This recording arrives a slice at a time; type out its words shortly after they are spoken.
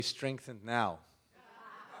Strengthened now.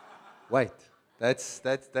 Wait, that's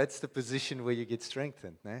the position where you get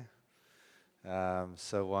strengthened, né?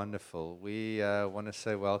 So wonderful. We want to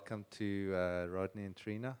say welcome to Rodney and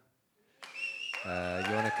Trina.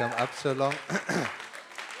 You want to come up so long?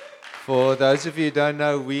 For those of you who don't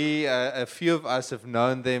know, a few of us have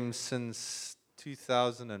known them since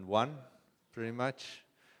 2001, pretty much.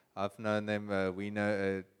 I've known them.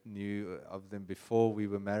 Knew of them before we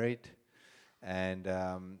were married. And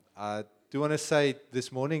I do want to say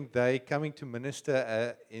this morning they're coming to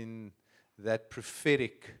minister in that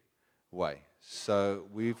prophetic way. So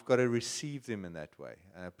we've got to receive them in that way.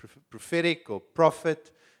 Prophetic or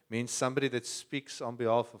prophet means somebody that speaks on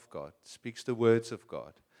behalf of God, speaks the words of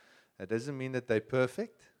God. That doesn't mean that they're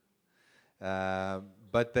perfect,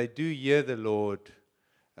 but they do hear the Lord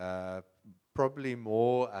probably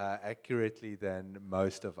more accurately than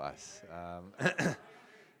most of us.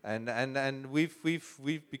 And we've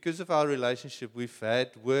because of our relationship, we've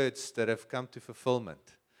had words that have come to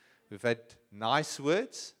fulfillment. We've had nice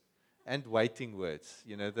words and waiting words,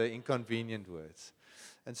 the inconvenient words.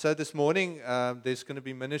 And so this morning, there's going to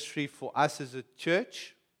be ministry for us as a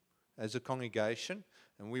church, as a congregation,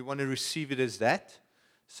 and we want to receive it as that.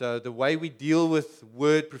 So the way we deal with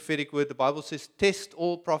prophetic word, the Bible says, test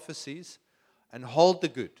all prophecies and hold the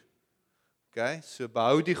good. Okay, so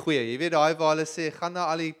behou die goeie. Jy weet daai waar hulle sê gaan na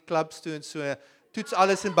al die clubs toe en so toets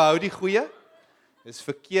alles en behou die goeie. Dis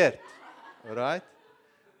verkeerd. Alright?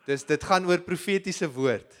 Dit gaan oor profetiese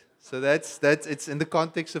woord. So that's it's in the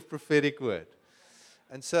context of prophetic word.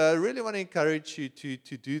 And so I really want to encourage you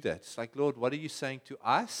to do that. It's like, Lord, what are you saying to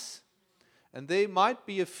us? And there might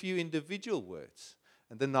be a few individual words.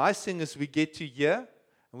 And the nice thing is we get to hear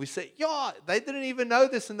and we say, yeah, they didn't even know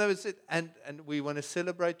this, and we want to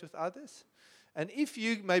celebrate with others. And if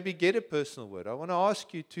you maybe get a personal word, I want to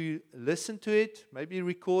ask you to listen to it, maybe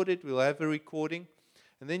record it. We'll have a recording.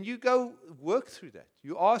 And then you go work through that.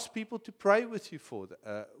 You ask people to pray with you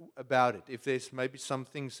about it, if there's maybe some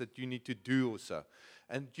things that you need to do or so.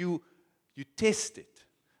 And you test it.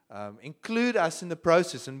 Include us in the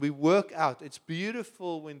process, and we work out. It's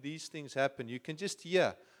beautiful when these things happen. You can just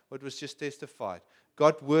hear what was just testified.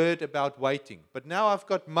 Got word about waiting. But now I've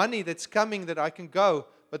got money that's coming that I can go.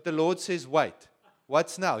 But the Lord says, wait.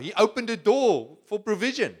 What's now? He opened a door for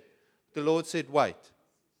provision. The Lord said, wait.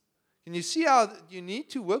 Can you see how you need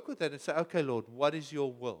to work with that and say, okay, Lord, what is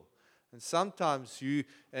your will? And sometimes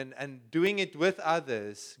and doing it with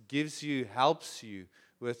others helps you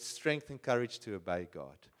with strength and courage to obey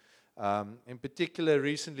God. In particular,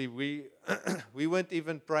 recently, we weren't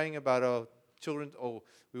even praying about our children, or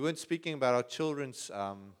we weren't speaking about our children's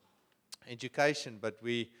education, but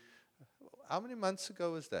how many months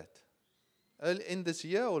ago was that? Early in this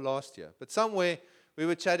year or last year? But somewhere we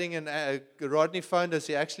were chatting, and Rodney phoned us.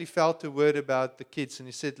 He actually felt a word about the kids, and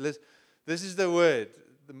he said, this is the word,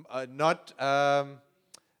 not,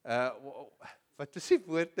 wat is die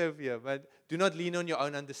woord nou weer? But do not lean on your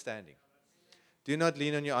own understanding. Do not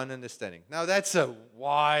lean on your own understanding. Now that's a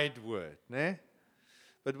wide word, né?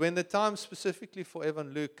 But when the time specifically for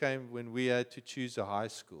Evan Luke came, when we had to choose a high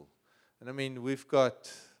school, and I mean, we've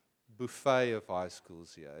got buffet of high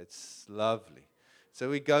schools here. It's lovely. So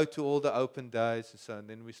we go to all the open days and so on, and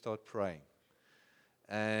then we start praying.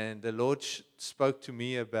 And the Lord spoke to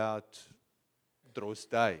me about Dros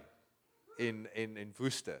Day in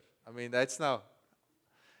Worcester. I mean, that's now.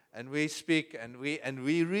 And we speak, and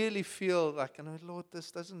we really feel like, Lord,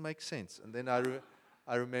 this doesn't make sense. And then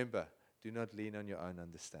I remember, do not lean on your own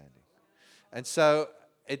understanding. And so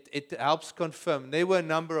it helps confirm. There were a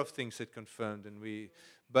number of things that confirmed,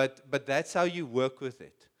 but that's how you work with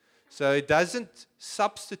it. So it doesn't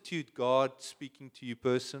substitute God speaking to you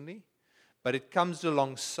personally, but it comes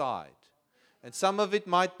alongside. And some of it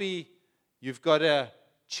might be you've got to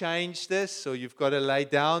change this, or you've got to lay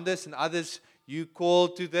down this, and others you call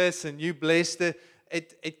to this and you bless it.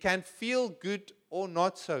 It can feel good or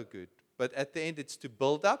not so good, but at the end it's to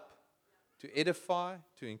build up, to edify,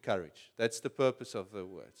 to encourage. That's the purpose of the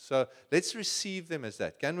word. So let's receive them as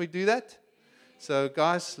that. Can we do that? So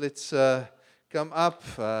guys, let's come up.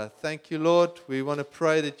 Thank you, Lord. We want to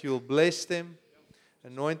pray that you'll bless them,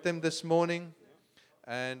 anoint them this morning.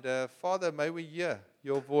 And Father, may we hear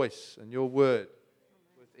your voice and your word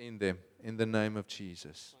within them in the name of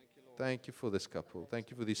Jesus. Thank you for this couple. Thank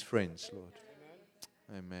you for these friends, Lord.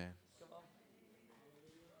 Amen.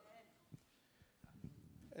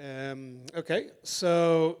 Okay,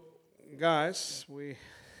 so guys, we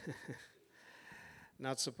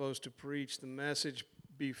not supposed to preach the message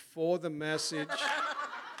before the message,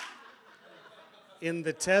 in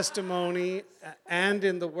the testimony and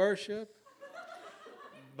in the worship,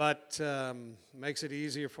 but makes it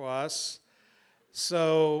easier for us.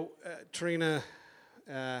 So Trina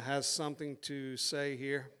has something to say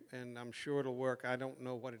here, and I'm sure it'll work. I don't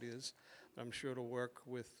know what it is, but I'm sure it'll work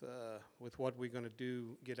with what we're going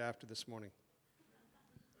to get after this morning.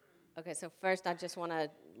 Okay, so first I just want to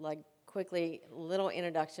quickly little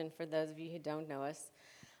introduction for those of you who don't know us.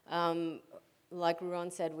 Like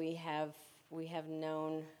Ruan said, we have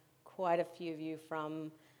known quite a few of you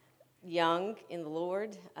from young in the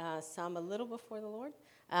Lord, some a little before the Lord,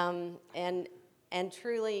 and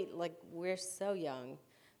truly we're so young,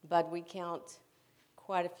 but we count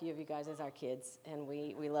quite a few of you guys as our kids, and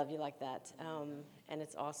we love you like that. And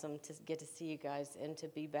it's awesome to get to see you guys and to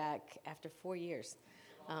be back after 4 years.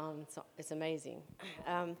 So it's amazing.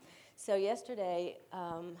 So yesterday,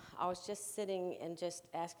 I was just sitting and just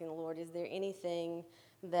asking the Lord, is there anything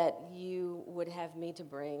that you would have me to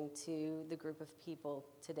bring to the group of people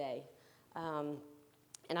today?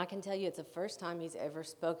 And I can tell you it's the first time he's ever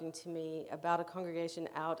spoken to me about a congregation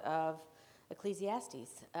out of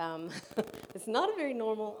Ecclesiastes. It's not a very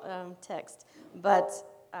normal text, but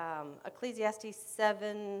Ecclesiastes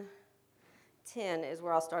 7:10 is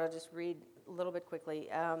where I'll start. I'll just read a little bit quickly.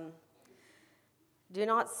 Do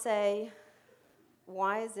not say,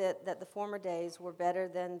 why is it that the former days were better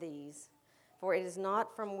than these? For it is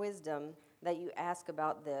not from wisdom that you ask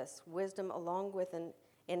about this. Wisdom along with an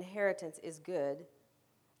inheritance is good,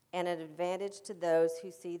 and an advantage to those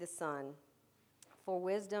who see the sun. For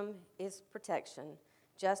wisdom is protection,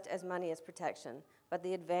 just as money is protection. But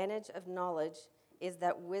the advantage of knowledge is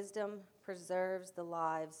that wisdom preserves the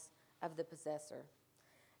lives of the possessor.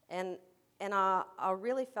 And I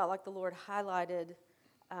really felt like the Lord highlighted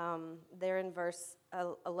there in verse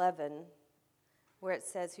 11, where it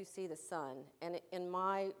says, who see the sun. And in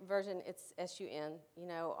my version, it's S-U-N,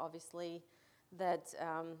 obviously that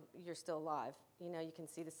you're still alive. You can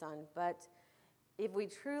see the sun. But if we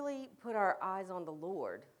truly put our eyes on the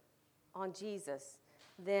Lord, on Jesus,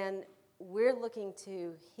 then we're looking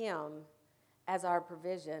to Him as our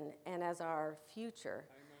provision and as our future.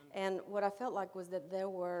 Amen. And what I felt like was that there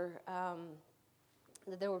were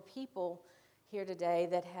people here today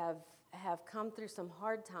that have come through some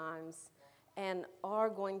hard times and are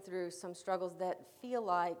going through some struggles that feel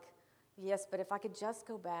like, yes, but if I could just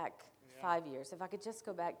go back 5 years, if I could just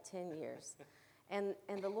go back 10 years. And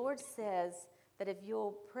the Lord says that if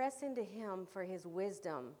you'll press into Him for His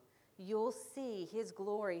wisdom, you'll see His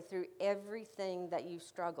glory through everything that you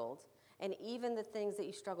struggled. And even the things that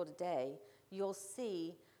you struggle today, you'll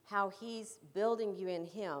see how He's building you in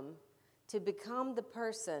Him to become the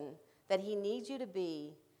person that He needs you to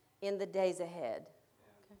be in the days ahead.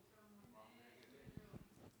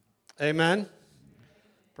 Okay. Amen.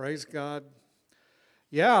 Praise God.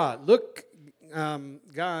 Yeah, look,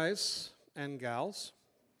 guys and gals.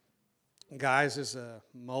 Guys is a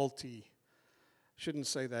shouldn't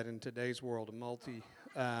say that in today's world, a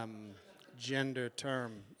multi-gender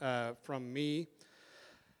term from me,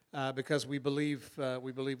 because we believe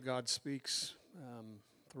God speaks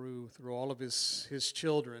through all of His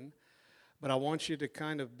children. But I want you to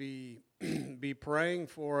kind of be praying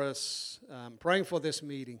for us, praying for this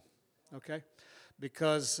meeting, okay?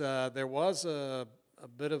 Because there was a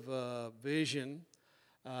bit of a vision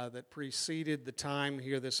that preceded the time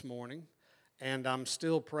here this morning, and I'm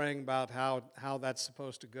still praying about how that's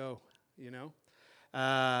supposed to go,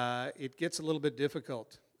 It gets a little bit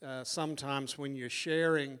difficult sometimes when you're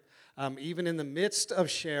sharing, even in the midst of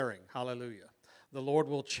sharing, hallelujah. The Lord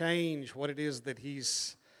will change what it is that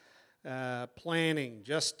He's planning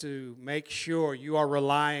just to make sure you are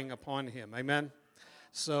relying upon Him, amen?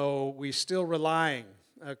 So we're still relying,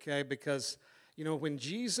 okay, because when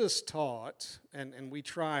Jesus taught, and we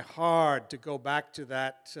try hard to go back to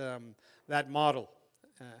that model.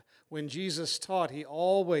 When Jesus taught, He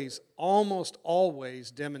almost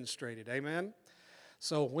always demonstrated. Amen?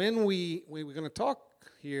 So when we were going to talk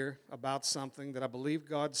here about something that I believe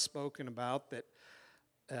God's spoken about, that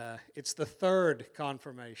it's the third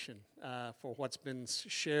confirmation for what's been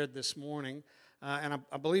shared this morning. And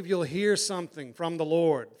I believe you'll hear something from the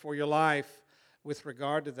Lord for your life with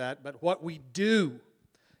regard to that. But what we do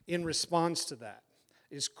in response to that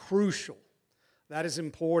is crucial. That is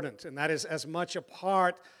important, and that is as much a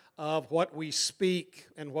part of what we speak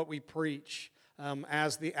and what we preach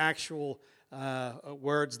as the actual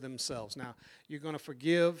words themselves. Now, you're going to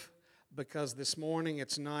forgive because this morning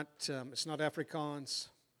it's not Afrikaans.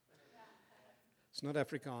 It's not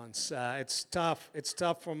Afrikaans. It's tough. It's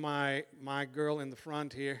tough for my girl in the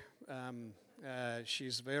front here.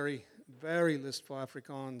 She's very, very list for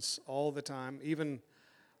Afrikaans all the time. Even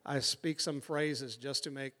I speak some phrases just to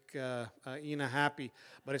make Ina happy.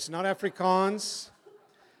 But it's not Afrikaans,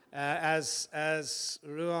 as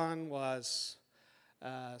Ruan was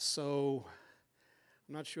so,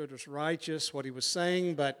 I'm not sure it was righteous what he was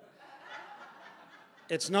saying, but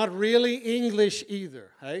it's not really English either,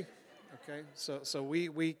 hey? Okay, so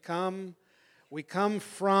we come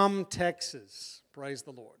from Texas, praise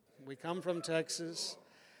the Lord. We come from Texas,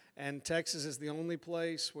 and Texas is the only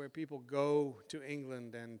place where people go to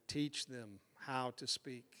England and teach them how to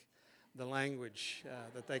speak the language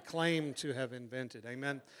that they claim to have invented.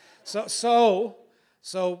 Amen. So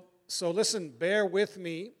listen, bear with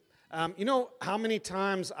me. You know how many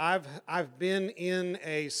times I've been in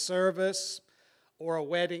a service or a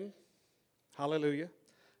wedding? Hallelujah.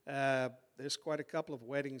 There's quite a couple of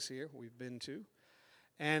weddings here we've been to,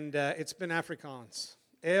 and it's been Afrikaans.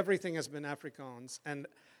 Everything has been Afrikaans, and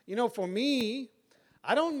you know, for me,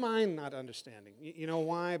 I don't mind not understanding. You know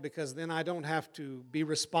why? Because then I don't have to be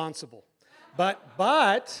responsible.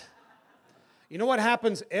 But you know what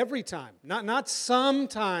happens every time? Not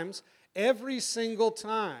sometimes, every single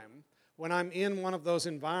time when I'm in one of those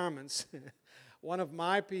environments, one of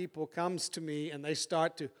my people comes to me and they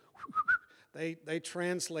start to, they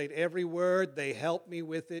translate every word, they help me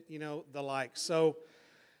with it, you know, the like. So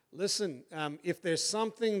listen, if there's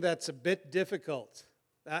something that's a bit difficult,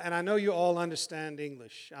 and I know you all understand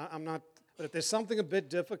English. I'm not, but if there's something a bit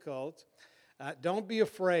difficult, don't be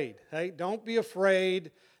afraid. Hey, don't be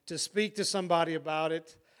afraid to speak to somebody about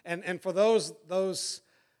it. And for those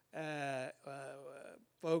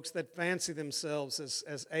folks that fancy themselves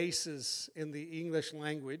as aces in the English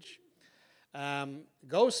language,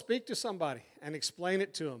 go speak to somebody and explain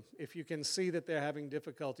it to them if you can see that they're having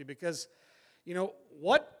difficulty. Because, you know,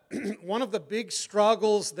 what one of the big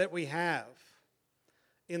struggles that we have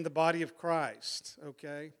in the body of Christ,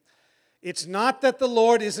 okay? It's not that the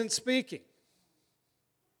Lord isn't speaking.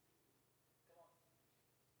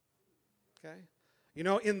 Okay? You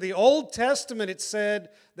know, in the Old Testament it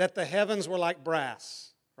said that the heavens were like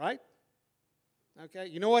brass, right? Okay?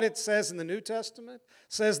 You know what it says in the New Testament?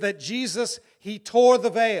 It says that Jesus, He tore the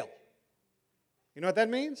veil. You know what that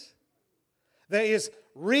means? There is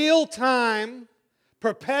real-time,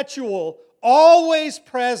 perpetual, always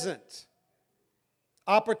present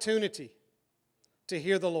opportunity to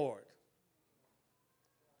hear the Lord.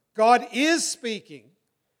 God is speaking.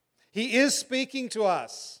 He is speaking to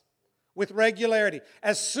us with regularity.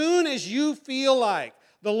 As soon as you feel like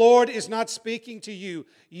the Lord is not speaking to you,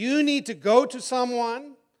 you need to go to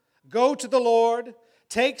someone, go to the Lord,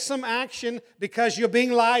 take some action because you're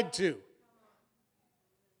being lied to.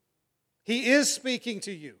 He is speaking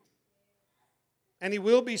to you. And He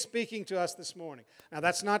will be speaking to us this morning. Now,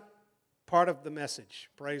 that's not part of the message.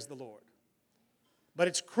 Praise the Lord. But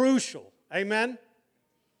it's crucial. Amen?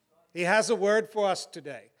 He has a word for us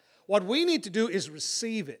today. What we need to do is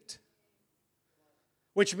receive it,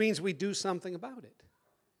 which means we do something about it.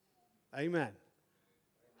 Amen.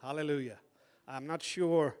 Hallelujah. I'm not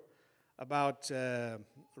sure about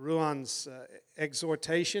Ruan's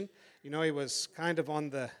exhortation. You know, he was kind of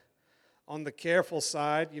on the careful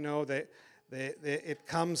side. You know, it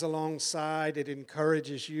comes alongside. It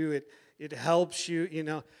encourages you. It helps you. You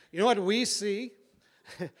know what we see?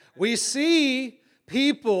 We see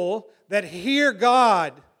people that hear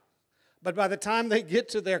God, but by the time they get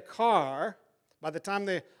to their car, by the time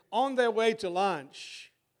they're on their way to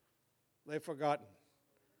lunch, they've forgotten.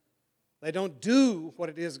 They don't do what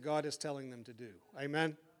it is God is telling them to do.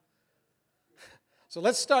 Amen? So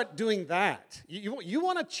let's start doing that. You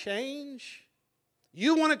want to change?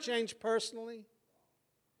 You want to change personally?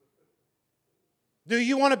 Do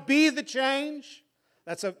you want to be the change?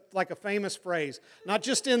 That's like a famous phrase. Not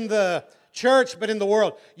just in the church, but in the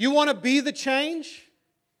world. You want to be the change?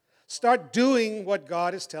 Start doing what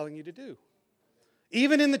God is telling you to do.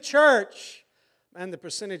 Even in the church, man, the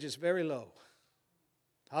percentage is very low.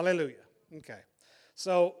 Hallelujah. Okay.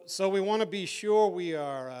 So we want to be sure we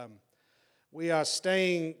are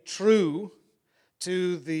staying true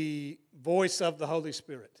to the voice of the Holy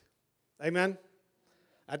Spirit. Amen?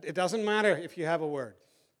 It doesn't matter if you have a word.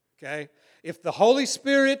 Okay? If the Holy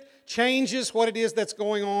Spirit changes what it is that's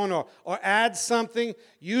going on or adds something,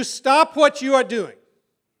 you stop what you are doing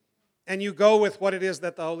and you go with what it is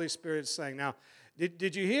that the Holy Spirit is saying. Now,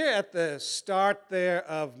 did you hear at the start there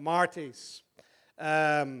of Marty's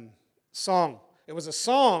song? It was a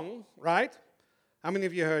song, right? How many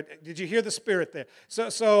of you heard? Did you hear the Spirit there?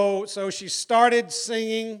 So she started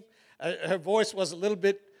singing. Her voice was a little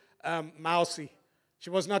bit mousy. She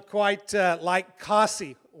was not quite like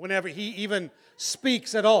Kasi whenever he even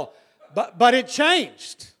speaks at all. But it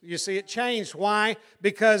changed. You see, it changed. Why?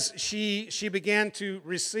 Because she began to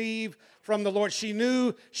receive from the Lord. She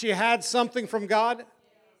knew she had something from God.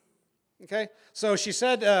 Okay? So she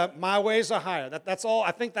said, my ways are higher. That's all.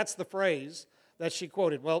 I think that's the phrase that she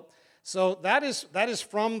quoted. Well, so that is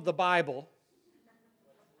from the Bible.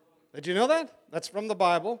 Did you know that? That's from the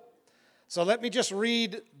Bible. So let me just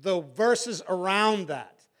read the verses around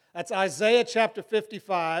that. That's Isaiah chapter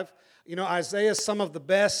 55. You know, Isaiah is some of the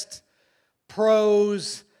best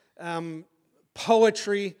prose,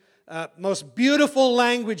 poetry, most beautiful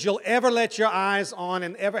language you'll ever let your eyes on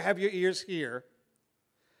and ever have your ears hear.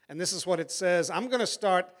 And this is what it says. I'm going to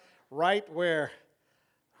start right where,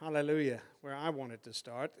 hallelujah, where I wanted to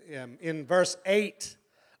start, in verse 8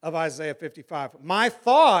 of Isaiah 55. My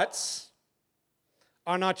thoughts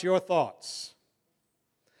are not your thoughts,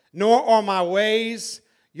 nor are my ways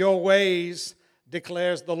your ways,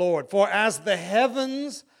 declares the Lord. For as the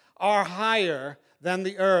heavens are higher than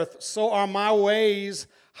the earth, so are my ways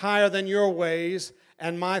higher than your ways,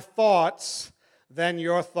 and my thoughts than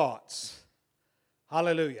your thoughts.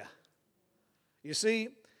 Hallelujah. You see,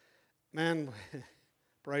 man,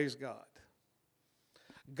 praise God.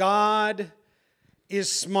 God is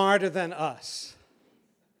smarter than us.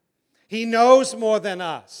 He knows more than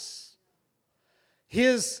us.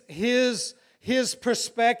 His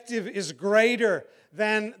perspective is greater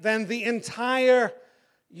than the entire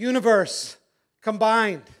universe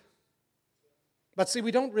combined. But see,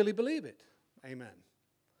 we don't really believe it. Amen.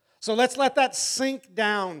 So let's let that sink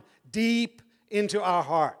down deep into our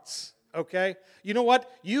hearts, okay? You know what?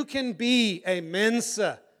 You can be a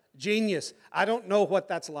Mensa genius. I don't know what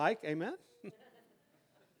that's like, amen?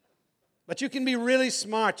 But you can be really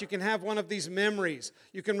smart. You can have one of these memories.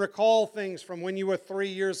 You can recall things from when you were 3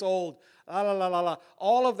 years old.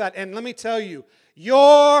 All of that. And let me tell you,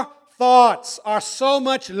 your thoughts are so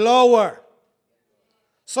much lower,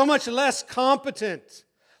 so much less competent,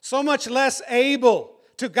 so much less able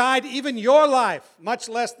to guide even your life, much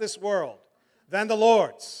less this world, than the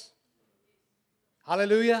Lord's.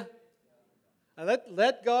 Hallelujah. Now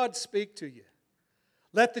let God speak to you.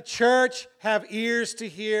 Let the church have ears to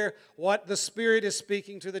hear what the Spirit is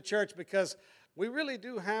speaking to the church, because we really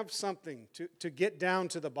do have something to get down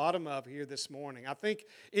to the bottom of here this morning. I think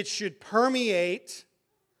it should permeate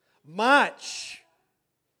much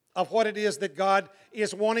of what it is that God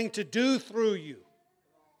is wanting to do through you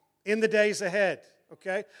in the days ahead.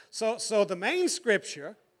 Okay? So the main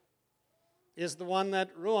scripture is the one that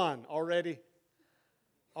Ruan already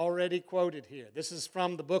quoted here. This is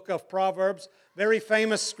from the book of Proverbs, very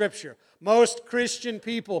famous scripture. Most Christian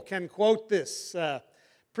people can quote this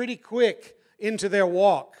pretty quick into their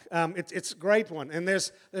walk. It's a great one, and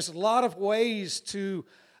there's a lot of ways to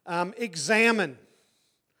examine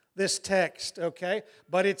this text. Okay,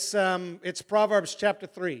 but it's Proverbs chapter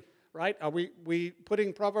 3, right? Are we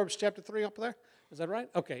putting Proverbs chapter 3 up there? Is that right?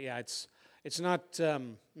 Okay, yeah, it's not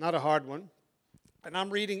a hard one. And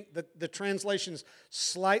I'm reading, the translation's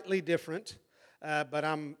slightly different, but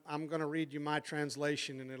I'm going to read you my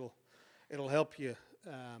translation, and it'll help you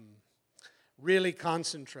really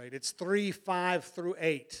concentrate. It's 3:5 through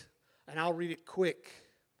 8, and I'll read it quick.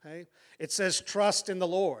 Okay? It says, "Trust in the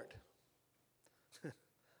Lord."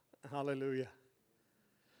 Hallelujah.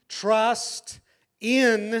 Trust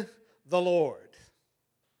in the Lord,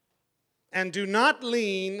 and do not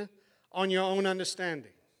lean on your own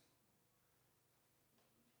understanding.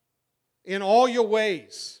 In all your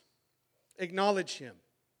ways, acknowledge Him.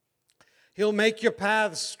 He'll make your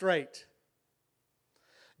paths straight.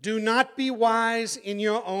 Do not be wise in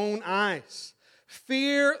your own eyes.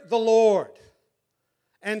 Fear the Lord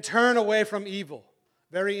and turn away from evil.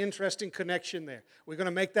 Very interesting connection there. We're going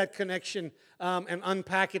to make that connection and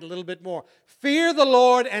unpack it a little bit more. Fear the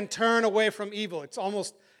Lord and turn away from evil.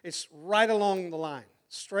 It's right along the line,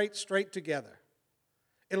 straight together.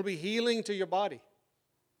 It'll be healing to your body.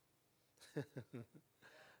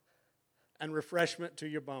 And refreshment to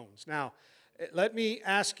your bones. Now, let me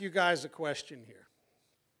ask you guys a question here.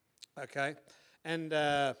 Okay? And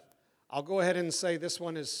I'll go ahead and say this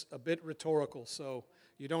one is a bit rhetorical, so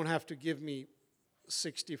you don't have to give me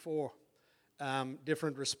 64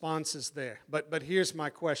 different responses there. But here's my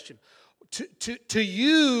question. To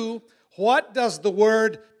you, what does the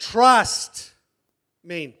word trust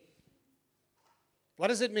mean? What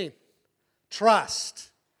does it mean? Trust.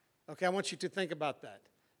 Okay, I want you to think about that.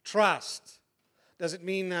 Trust. Does it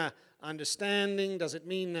mean understanding? Does it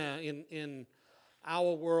mean in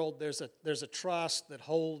our world there's a trust that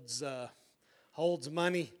holds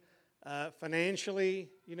money financially,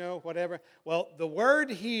 whatever? Well, the word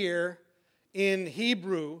here in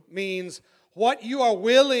Hebrew means what you are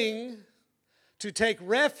willing to take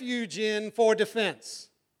refuge in for defense.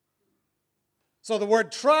 So the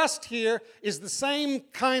word trust here is the same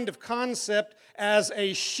kind of concept as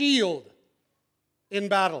a shield in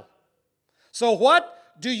battle. So what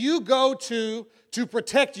do you go to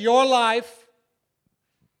protect your life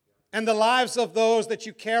and the lives of those that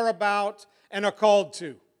you care about and are called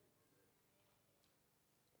to?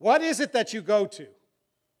 What is it that you go to?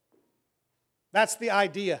 That's the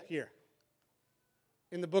idea here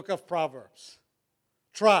in the book of Proverbs.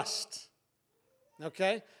 Trust.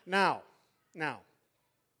 Okay? Now,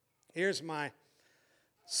 here's my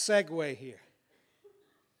segue here.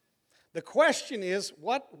 The question is,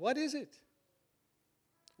 what is it?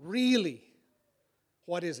 Really,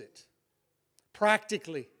 what is it?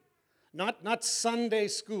 Practically. Not Sunday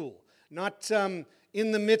school. Not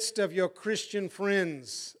in the midst of your Christian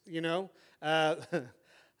friends,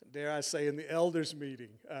 dare I say in the elders meeting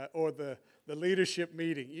or the leadership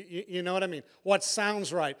meeting. You know what I mean? What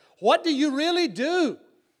sounds right. What do you really do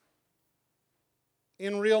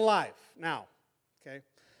in real life? Now, okay,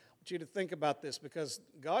 I want you to think about this because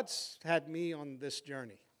God's had me on this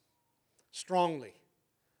journey strongly,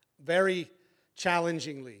 very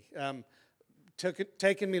challengingly,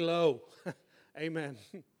 taken me low. Amen.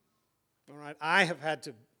 All right, I have had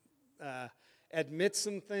to admit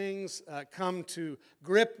some things, come to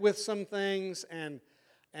grip with some things, and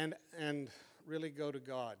really go to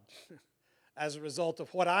God as a result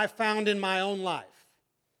of what I found in my own life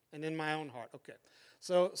and in my own heart. Okay,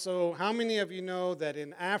 so how many of you know that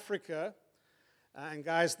in Africa, and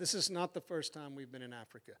guys, this is not the first time we've been in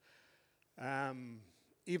Africa,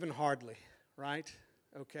 even hardly, right?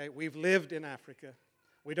 Okay, we've lived in Africa.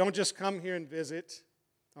 We don't just come here and visit,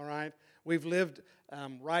 all right? We've lived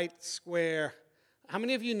right square. How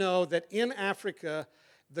many of you know that in Africa,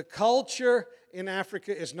 the culture in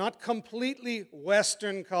Africa is not completely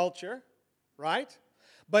Western culture, right?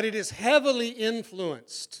 But it is heavily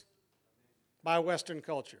influenced by Western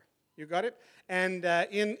culture. You got it? And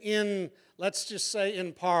in let's just say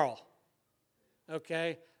in Paarl,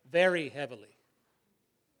 okay, very heavily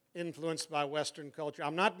influenced by Western culture.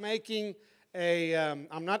 I'm not making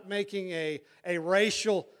a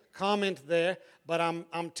racial comment there, but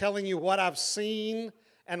I'm telling you what I've seen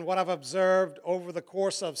and what I've observed over the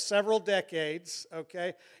course of several decades,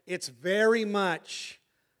 okay? It's very much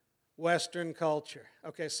Western culture.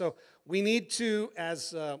 Okay, so we need to,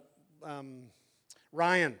 as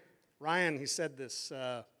Ryan, he said this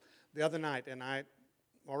the other night, and I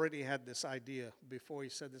already had this idea before he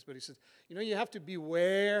said this, but he said, you have to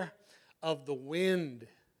beware of the wind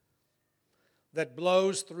that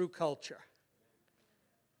blows through culture.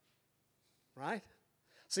 Right?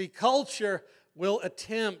 See, culture will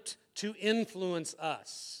attempt to influence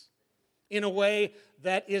us in a way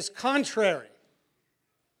that is contrary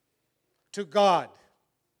to God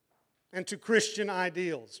and to Christian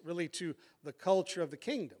ideals, really to the culture of the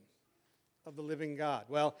kingdom of the living God.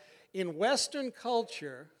 Well, in Western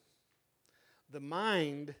culture, the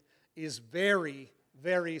mind is very,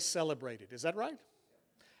 very celebrated. Is that right?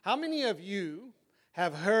 How many of you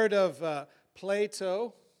have heard of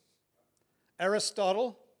Plato,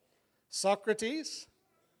 Aristotle, Socrates?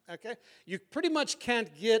 Okay, you pretty much can't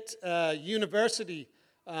get a university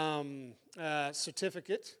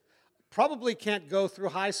certificate, probably can't go through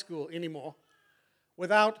high school anymore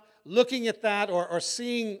without looking at that or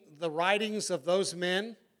seeing the writings of those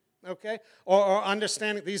men, okay, or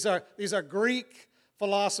understanding these are Greek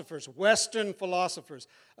philosophers, Western philosophers,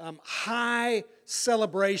 high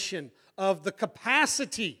celebration of the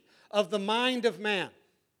capacity of the mind of man.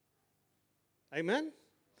 Amen?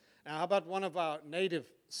 Now, how about one of our native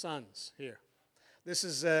sons here? This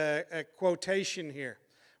is a quotation here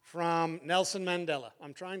from Nelson Mandela.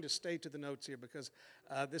 I'm trying to stay to the notes here because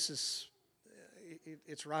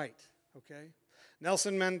it's right, okay?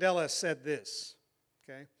 Nelson Mandela said this,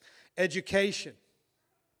 okay? Education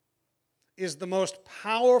is the most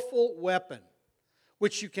powerful weapon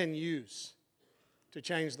which you can use to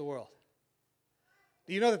change the world.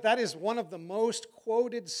 Do you know that is one of the most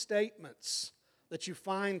quoted statements that you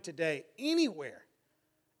find today anywhere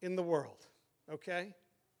in the world? Okay?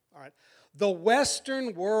 All right. The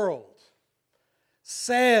Western world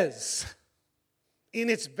says in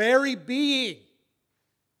its very being,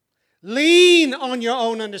 lean on your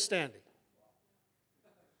own understanding.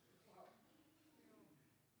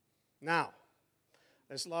 Now,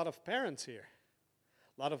 there's a lot of parents here,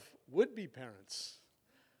 a lot of would-be parents,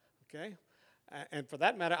 okay? And for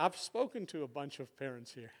that matter, I've spoken to a bunch of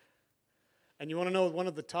parents here. And you want to know one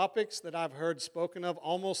of the topics that I've heard spoken of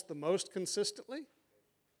almost the most consistently?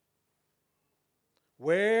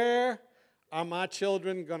 Where Are my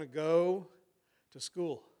children going to go to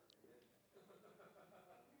school?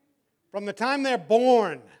 From the time they're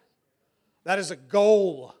born, that is a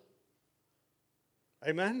goal.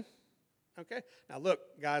 Amen? Okay? Now look,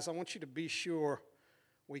 guys, I want you to be sure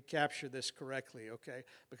we capture this correctly, okay?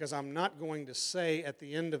 Because I'm not going to say at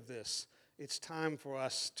the end of this, it's time for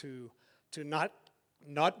us to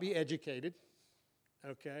not be educated,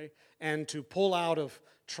 okay? And to pull out of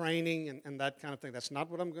training and that kind of thing. That's not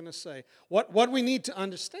what I'm going to say. What we need to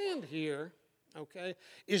understand here, okay,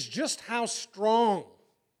 is just how strong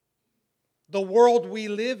the world we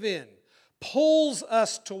live in pulls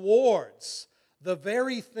us towards the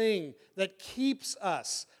very thing that keeps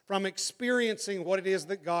us from experiencing what it is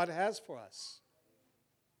that God has for us.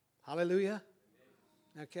 Hallelujah.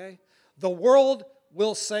 Okay? The world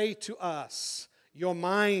will say to us, your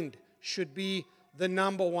mind should be the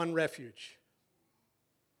number one refuge.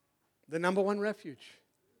 The number one refuge.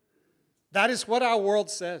 That is what our world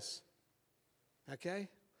says. Okay?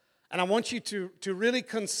 And I want you to really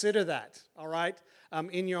consider that, all right,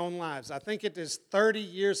 in your own lives. I think it is 30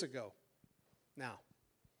 years ago now.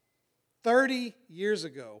 30 years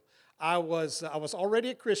ago, I was already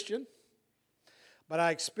a Christian, but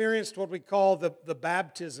I experienced what we call the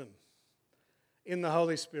baptism in the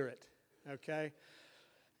Holy Spirit, okay?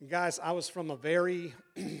 And guys, I was from a very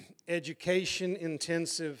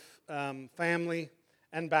education-intensive family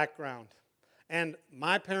and background. And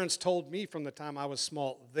my parents told me from the time I was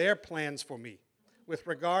small their plans for me with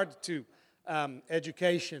regard to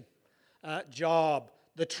education, job,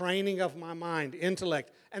 the training of my mind,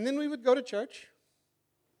 intellect. And then we would go to church.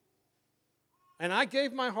 And I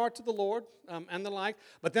gave my heart to the Lord and the like.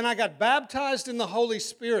 But then I got baptized in the Holy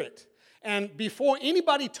Spirit. And before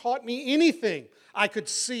anybody taught me anything, I could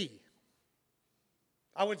see.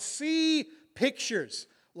 I would see pictures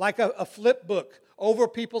like a flip book over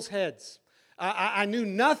people's heads. I knew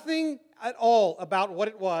nothing at all about what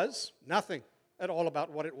it was. Nothing at all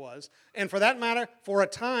about what it was. And for that matter, for a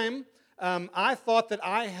time, I thought that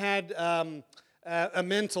I had a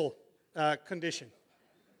mental condition.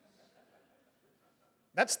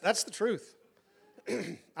 That's the truth.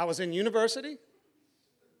 I was in university,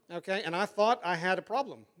 okay, and I thought I had a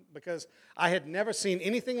problem because I had never seen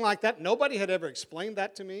anything like that. Nobody had ever explained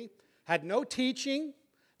that to me. Had no teaching,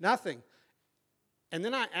 nothing. And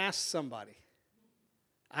then I asked somebody.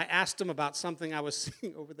 I asked them about something I was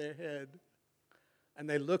seeing over their head. And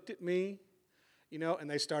they looked at me, and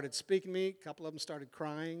they started speaking to me. A couple of them started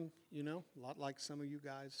crying, a lot like some of you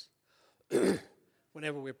guys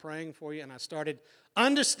whenever we're praying for you. And I started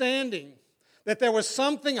understanding that there was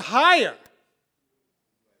something higher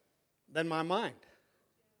than my mind.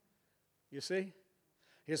 You see?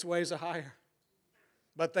 His ways are higher.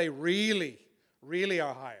 But they really, really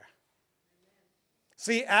are higher.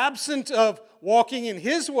 See, absent of walking in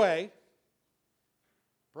His way,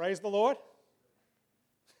 praise the Lord,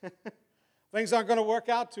 things aren't going to work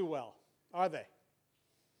out too well, are they?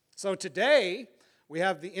 So today, we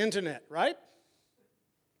have the internet, right?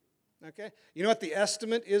 Okay? You know what the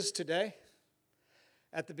estimate is today?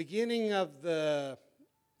 At the beginning of the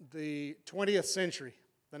 20th century,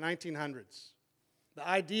 the 1900s, the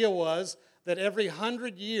idea was that every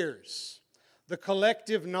 100 years, the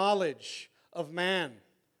collective knowledge of man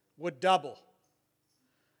would double.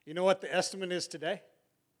 You know what the estimate is today?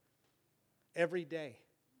 Every day.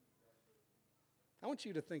 I want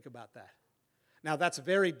you to think about that. Now, that's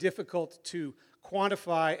very difficult to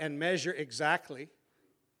quantify and measure exactly,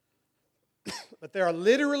 but there are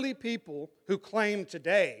literally people who claim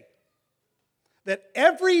today that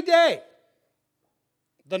every day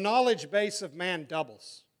the knowledge base of man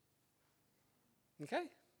doubles. Okay?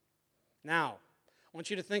 Now, I want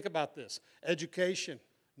you to think about this. Education,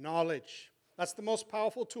 knowledge. That's the most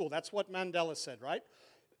powerful tool. That's what Mandela said, right?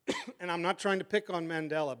 And I'm not trying to pick on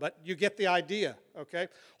Mandela, but you get the idea, okay?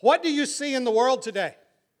 What do you see in the world today?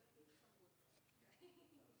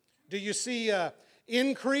 Do you see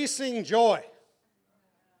increasing joy?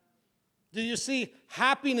 Do you see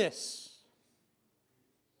happiness?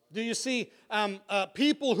 Do you see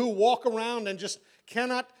people who walk around and just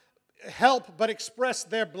cannot help but express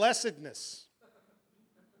their blessedness?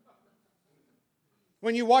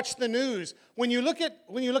 When you watch the news, when you look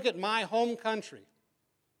at my home country,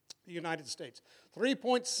 the United States,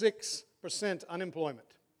 3.6% unemployment.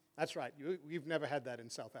 That's right. You've never had that in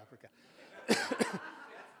South Africa.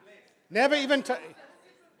 Never even.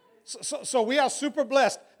 So we are super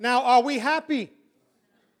blessed. Now, are we happy?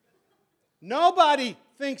 Nobody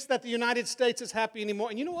thinks that the United States is happy anymore.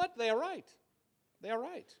 And you know what? They are right. They are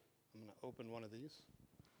right. I'm going to open one of these.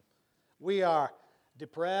 We are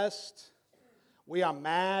depressed. We are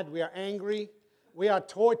mad. We are angry. We are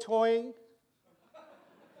toy-toying.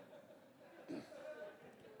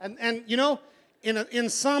 And you know, in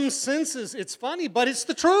some senses, it's funny, but it's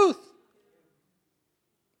the truth.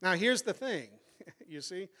 Now, here's the thing, you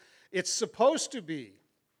see. It's supposed to be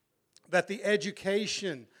that the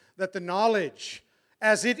education, that the knowledge,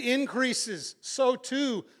 as it increases, so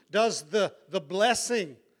too does the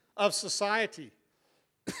blessing of society.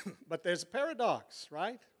 But there's a paradox,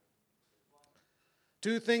 right?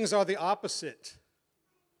 Two things are the opposite.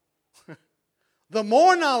 The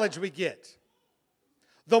more knowledge we get,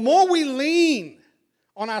 the more we lean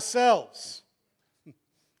on ourselves,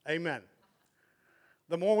 amen,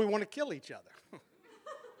 the more we want to kill each other.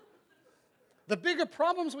 The bigger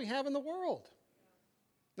problems we have in the world.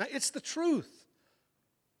 Now, it's the truth.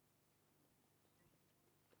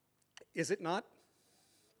 Is it not?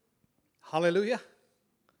 Hallelujah.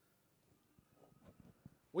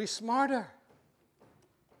 We're smarter.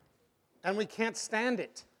 And we can't stand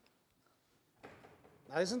it.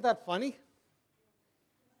 Now, isn't that funny?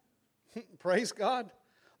 Praise God.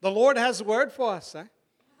 The Lord has a word for us.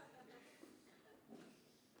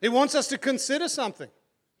 He wants us to consider something.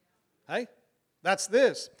 Hey? That's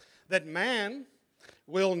this. That man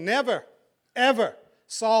will never, ever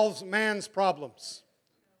solve man's problems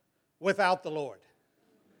without the Lord.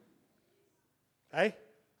 Hey?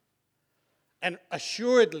 And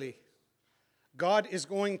assuredly, God is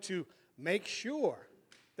going to make sure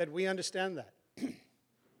that we understand that.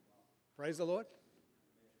 Praise the Lord.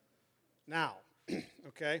 Now,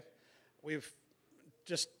 okay, we've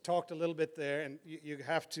just talked a little bit there, and you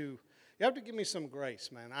have to give me some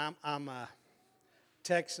grace, man. I'm a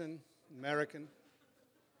Texan, American,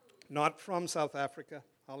 not from South Africa.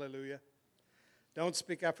 Hallelujah. Don't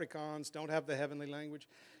speak Afrikaans. Don't have the heavenly language.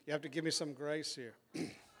 You have to give me some grace here.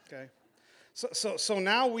 Okay. So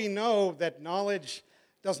now we know that knowledge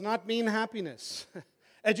does not mean happiness.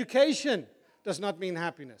 Education does not mean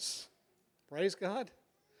happiness. Praise God.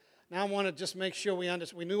 Now I want to just make sure we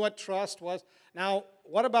understand. We knew what trust was. Now,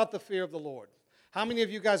 what about the fear of the Lord? How many of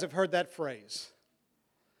you guys have heard that phrase?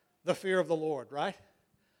 The fear of the Lord, right?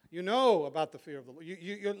 You know about the fear of the Lord.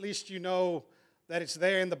 You at least you know that it's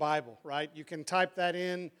there in the Bible, right? You can type that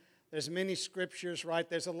in. There's many scriptures, right?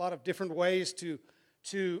 There's a lot of different ways to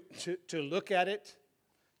look at it,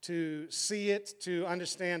 to see it, to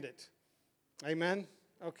understand it. Amen?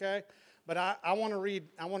 Okay? But I want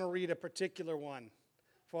to read a particular one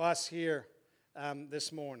for us here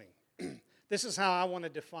this morning. This is how I want to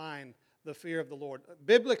define the fear of the Lord.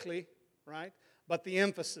 Biblically, right? But the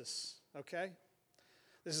emphasis, okay?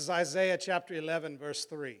 This is Isaiah chapter 11, verse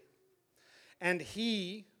 3. And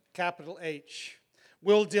he, capital H,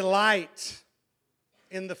 will delight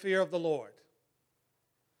in the fear of the Lord.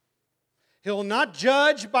 He'll not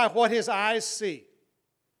judge by what his eyes see,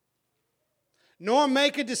 nor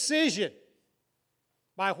make a decision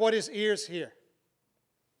by what his ears hear.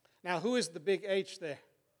 Now, who is the big H there?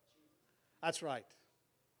 That's right.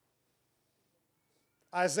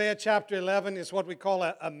 Isaiah chapter 11 is what we call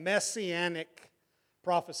a messianic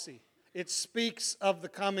prophecy. It speaks of the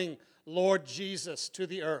coming Lord Jesus to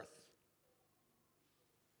the earth.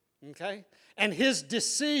 Okay? And his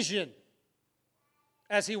decision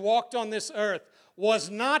as he walked on this earth was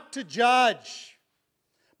not to judge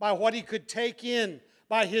by what he could take in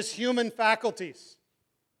by his human faculties.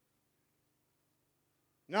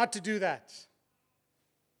 Not to do that.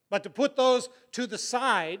 But to put those to the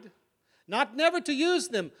side, not never to use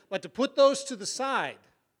them, but to put those to the side.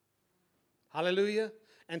 Hallelujah.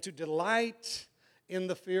 And to delight in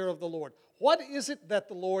the fear of the Lord. What is it that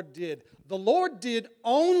the Lord did? The Lord did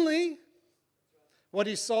only what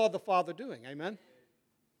he saw the Father doing. Amen?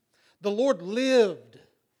 The Lord lived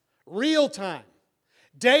real time,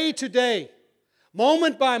 day to day,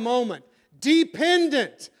 moment by moment,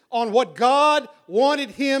 dependent on what God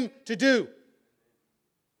wanted him to do.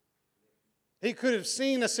 He could have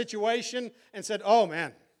seen a situation and said, oh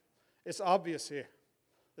man, it's obvious here.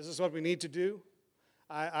 This is what we need to do.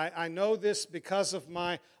 I know this because of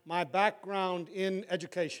my background in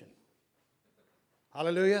education.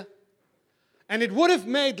 Hallelujah. And it would have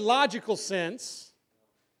made logical sense.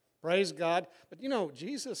 Praise God. But you know,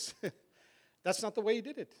 Jesus, that's not the way he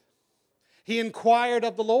did it. He inquired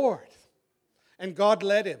of the Lord, and God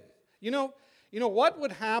led him. You know what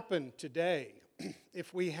would happen today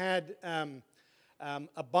if we had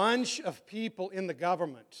a bunch of people in the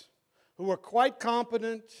government who were quite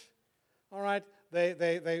competent, all right?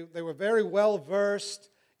 They were very well versed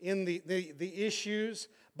in the issues,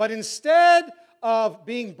 but instead of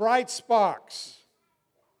being bright sparks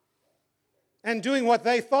and doing what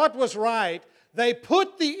they thought was right, They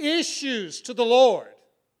put the issues to the Lord,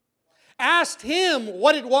 asked Him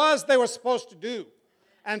what it was they were supposed to do,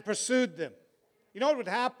 and pursued them. You know what would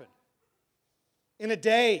happen? In a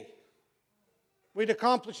day, we'd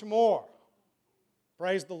accomplish more,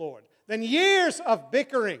 praise the Lord, than years of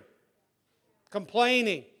bickering,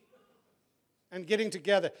 complaining, and getting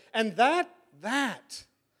together. And that,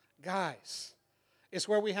 guys, is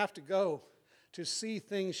where we have to go to see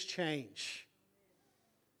things change,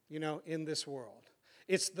 in this world.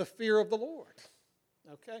 It's the fear of the Lord,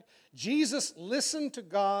 okay? Jesus listened to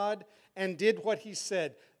God and did what He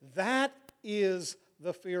said. That is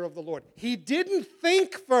the fear of the Lord. He didn't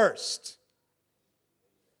think first.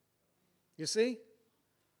 You see?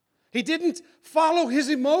 He didn't follow his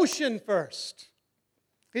emotion first.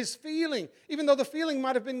 His feeling, even though the feeling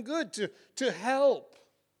might have been good to help,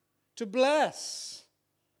 to bless.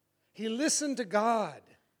 He listened to God,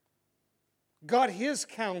 got His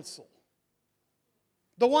counsel.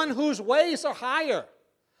 The one whose ways are higher,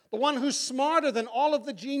 the one who's smarter than all of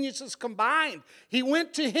the geniuses combined. He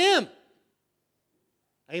went to Him.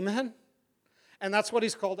 Amen? And that's what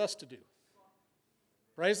He's called us to do.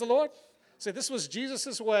 Praise the Lord. See, this was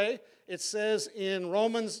Jesus' way. It says in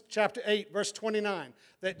Romans chapter 8, verse 29,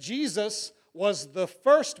 that Jesus was the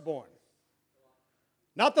firstborn.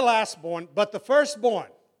 Not the lastborn, but the firstborn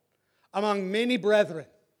among many brethren.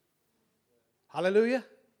 Hallelujah.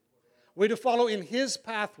 We're to follow in His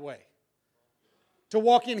pathway, to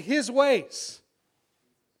walk in His ways.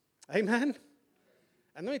 Amen.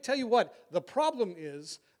 And let me tell you what, the problem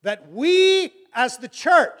is that we as the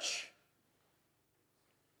church,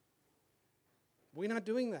 we're not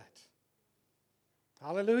doing that.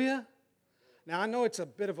 Hallelujah. Now I know it's a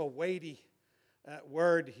bit of a weighty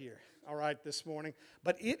word here, all right, this morning,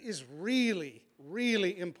 but it is really,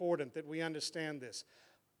 really important that we understand this.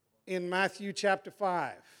 In Matthew chapter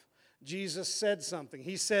 5, Jesus said something.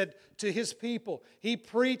 He said to His people, He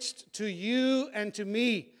preached to you and to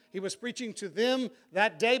me. He was preaching to them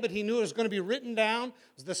that day, but He knew it was going to be written down. It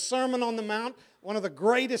was the Sermon on the Mount, one of the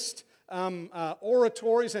greatest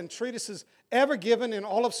oratories and treatises ever given in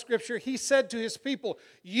all of Scripture. He said to His people,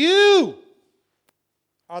 you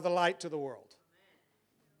are the light to the world.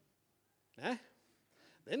 Eh?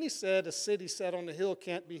 Then He said, a city set on the hill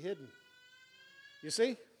can't be hidden. You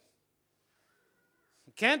see?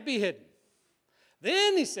 It can't be hidden.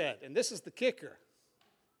 Then He said, and this is the kicker,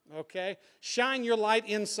 okay, shine your light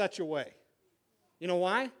in such a way. You know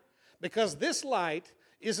why? Because this light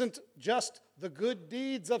isn't just the good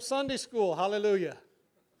deeds of Sunday school. Hallelujah.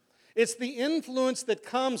 It's the influence that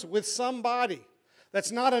comes with somebody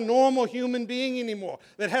that's not a normal human being anymore,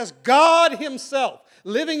 that has God Himself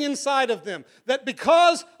living inside of them, that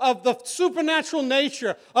because of the supernatural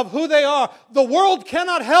nature of who they are, the world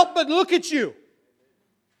cannot help but look at you.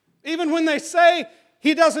 Even when they say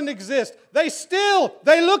He doesn't exist, they're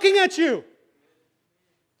looking at you.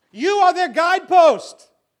 You are their guidepost.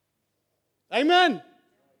 Amen.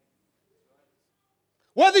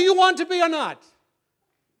 Whether you want to be or not. Do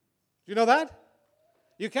you know that?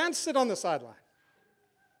 You can't sit on the sideline.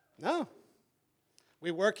 No.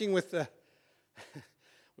 We're working with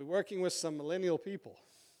some millennial people.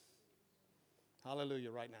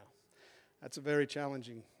 Hallelujah, right now. That's a very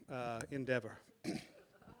challenging endeavor.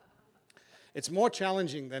 It's more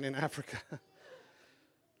challenging than in Africa.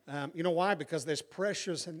 You know why? Because there's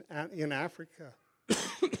pressures in Africa.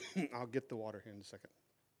 I'll get the water here in a second.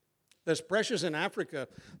 There's pressures in Africa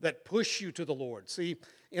that push you to the Lord. See,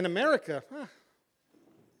 in America,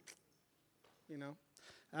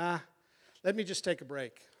 let me just take a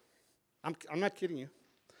break. I'm not kidding you.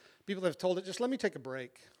 People have told it, just let me take a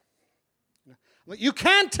break. You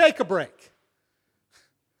can't take a break.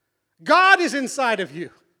 God is inside of you.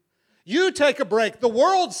 You take a break. The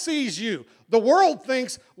world sees you. The world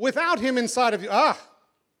thinks without Him inside of you,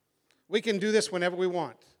 we can do this whenever we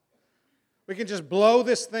want. We can just blow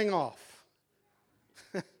this thing off.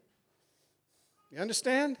 You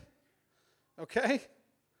understand? Okay?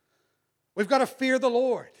 We've got to fear the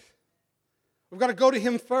Lord. We've got to go to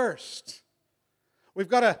Him first. We've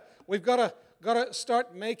got to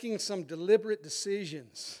start making some deliberate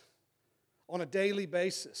decisions on a daily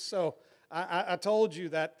basis. So I told you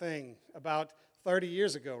that thing about 30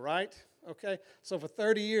 years ago, right? Okay? So for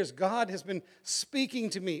 30 years, God has been speaking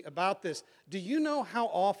to me about this. Do you know how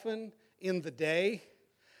often in the day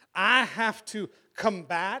I have to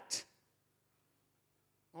combat,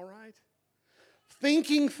 all right,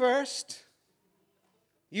 thinking first,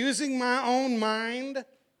 using my own mind,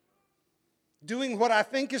 doing what I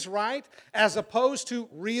think is right, as opposed to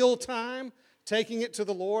real time, taking it to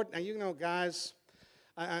the Lord? Now, you know, guys,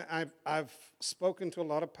 I've spoken to a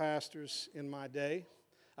lot of pastors in my day.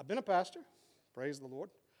 I've been a pastor, praise the Lord.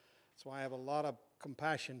 That's why I have a lot of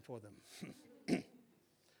compassion for them.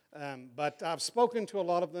 But I've spoken to a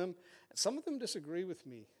lot of them. Some of them disagree with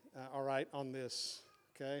me, all right, on this,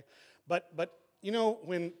 okay? But you know,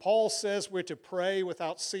 when Paul says we're to pray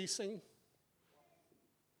without ceasing,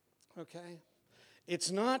 okay,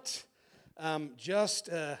 it's not just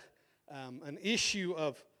an issue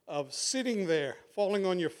of sitting there, falling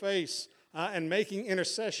on your face, and making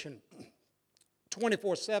intercession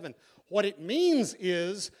 24/7. What it means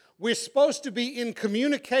is we're supposed to be in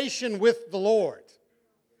communication with the Lord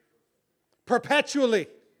perpetually,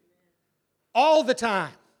 all the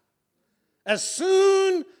time. As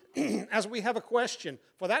soon as we have a question,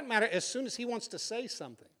 for that matter, as soon as He wants to say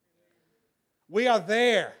something, we are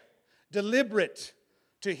there, deliberate,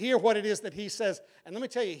 to hear what it is that He says. And let me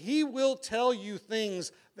tell you, He will tell you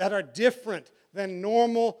things that are different than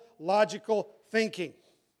normal, logical thinking.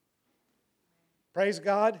 Praise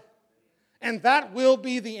God. And that will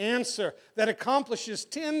be the answer that accomplishes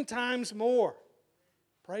 10 times more,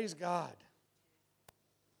 praise God,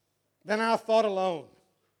 than our thought alone.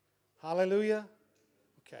 Hallelujah.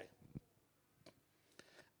 Okay.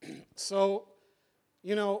 So,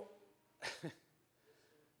 you know,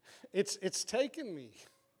 it's taken me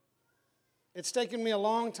a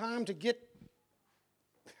long time to get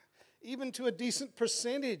even to a decent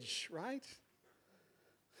percentage, right?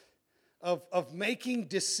 Of making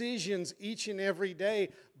decisions each and every day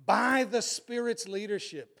by the Spirit's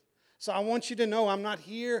leadership. So I want you to know I'm not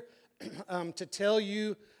here to tell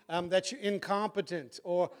you that you're incompetent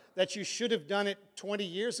or that you should have done it 20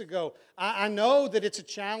 years ago. I know that it's a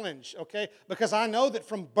challenge, okay? Because I know that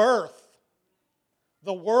from birth,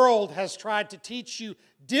 the world has tried to teach you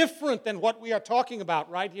different than what we are talking about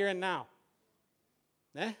right here and now.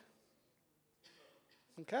 Eh?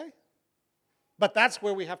 Okay? But that's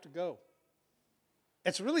where we have to go.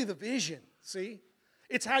 It's really the vision, see?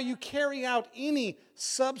 It's how you carry out any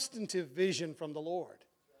substantive vision from the Lord.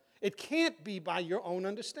 It can't be by your own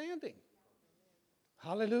understanding.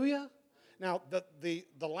 Hallelujah. Now, the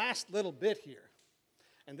last little bit here,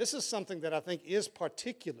 and this is something that I think is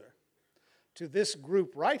particular to this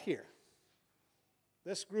group right here.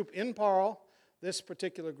 This group in Paarl, this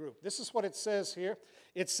particular group. This is what it says here.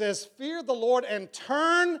 It says, fear the Lord and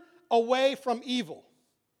turn away from evil.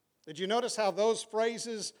 Did you notice how those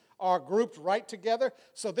phrases are grouped right together?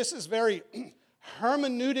 So this is very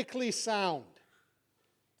hermeneutically sound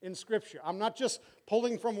in Scripture. I'm not just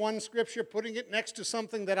pulling from one Scripture, putting it next to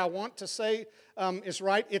something that I want to say is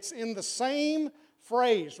right. It's in the same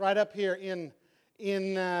phrase right up here in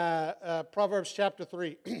Proverbs chapter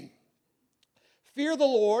 3. Fear the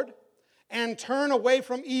Lord and turn away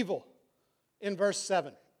from evil in verse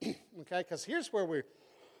 7. Okay, because here's where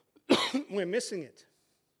we're missing it.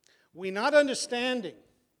 We're not understanding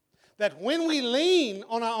that when we lean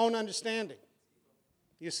on our own understanding,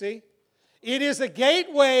 you see, it is a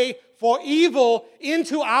gateway for evil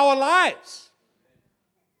into our lives.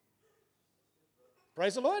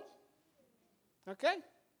 Praise the Lord. Okay.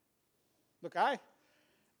 Look,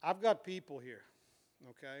 I've got people here,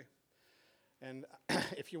 okay? And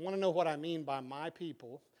if you want to know what I mean by my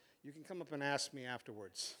people, you can come up and ask me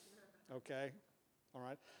afterwards, okay? All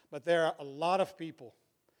right? But there are a lot of people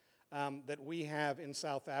that we have in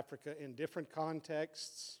South Africa in different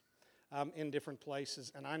contexts, in different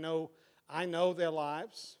places. And I know their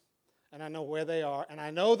lives, and I know where they are, and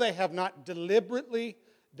I know they have not deliberately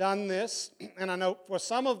done this. And I know for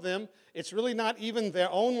some of them, it's really not even their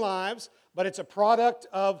own lives, but it's a product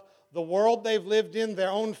of the world they've lived in,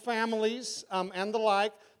 their own families, and the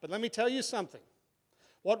like. But let me tell you something.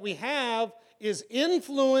 What we have is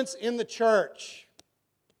influence in the church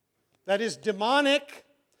that is demonic,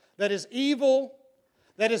 that is evil,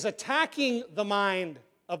 that is attacking the mind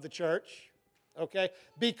of the church, okay?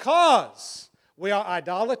 Because we are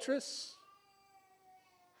idolatrous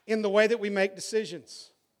in the way that we make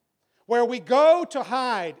decisions. Where we go to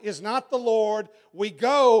hide is not the Lord. We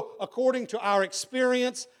go according to our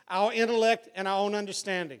experience, our intellect, and our own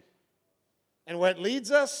understanding. And where it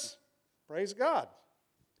leads us, praise God,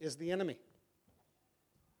 is the enemy.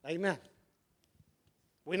 Amen.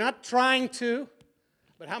 We're not trying to,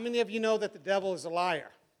 but how many of you know that the devil is a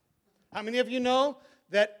liar? How many of you know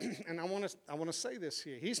that, and I want to say this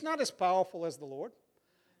here, he's not as powerful as the Lord.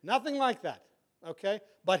 Nothing like that, okay?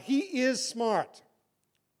 But he is smart.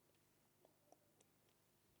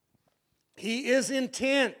 He is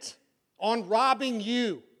intent on robbing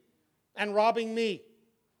you and robbing me,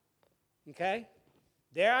 okay?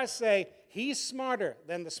 Dare I say, he's smarter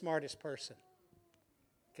than the smartest person,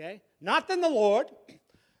 okay? Not than the Lord,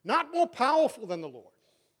 not more powerful than the Lord.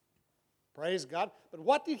 Praise God. But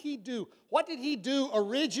what did he do? What did he do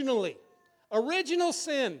originally? Original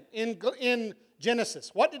sin in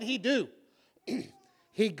Genesis. What did he do?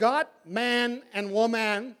 He got man and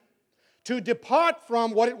woman to depart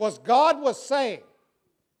from what it was God was saying,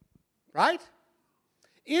 right?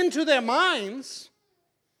 Into their minds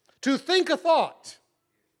to think a thought.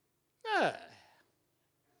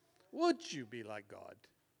 Would you be like God?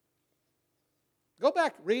 Go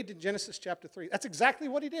back, read in Genesis chapter 3. That's exactly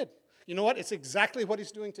what he did. You know what? It's exactly what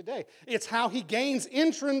he's doing today. It's how he gains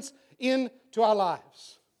entrance into our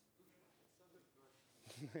lives.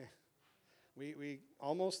 we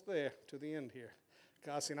almost there to the end here.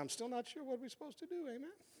 Cassie, and I'm still not sure what we're supposed to do,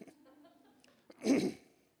 amen?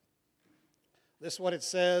 This is what it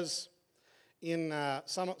says in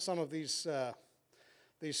some of these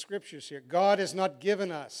scriptures here. God has not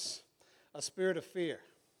given us a spirit of fear,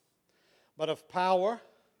 but of power,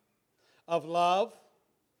 of love,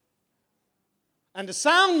 and a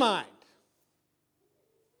sound mind.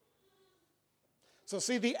 So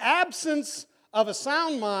see, the absence of a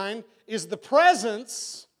sound mind is the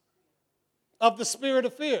presence of the spirit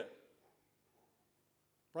of fear.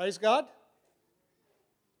 Praise God.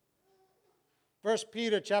 1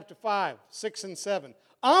 Peter chapter 5, 6 and 7.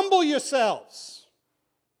 Humble yourselves.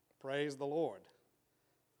 Praise the Lord.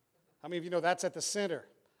 How many of you know that's at the center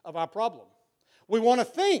of our problem? We want to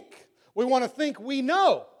think. We want to think we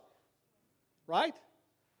know. Right?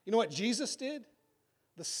 You know what Jesus did?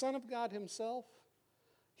 The Son of God himself.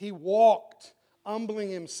 He walked, humbling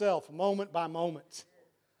himself moment by moment,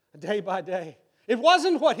 day by day. It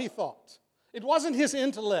wasn't what he thought. It wasn't his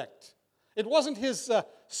intellect. It wasn't his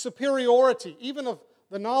superiority, even of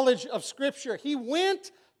the knowledge of Scripture. He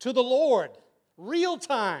went to the Lord, real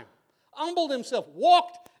time, humbled himself,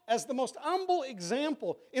 walked as the most humble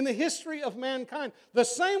example in the history of mankind. The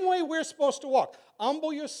same way we're supposed to walk.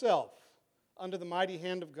 Humble yourself under the mighty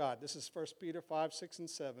hand of God. This is 1 Peter 5, 6, and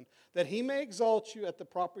 7. That he may exalt you at the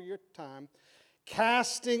proper time,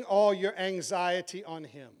 casting all your anxiety on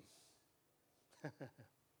him.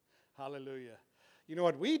 Hallelujah. You know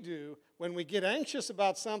what we do? When we get anxious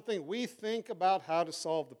about something, we think about how to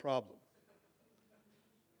solve the problem.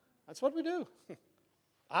 That's what we do.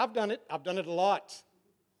 I've done it. I've done it a lot.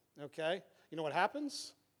 Okay? You know what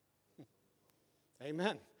happens?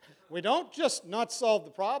 Amen. We don't just not solve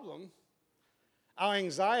the problem. Our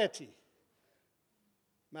anxiety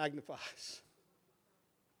magnifies.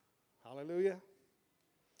 Hallelujah.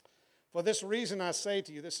 For this reason I say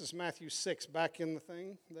to you, this is Matthew 6, back in the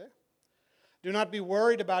thing there. Do not be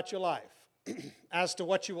worried about your life as to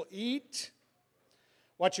what you will eat,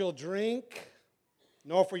 what you'll drink,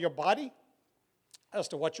 nor for your body as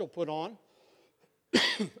to what you'll put on.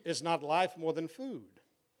 Is not life more than food,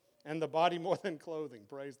 and the body more than clothing?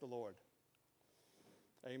 Praise the Lord.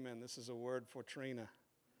 Amen. This is a word for Trina.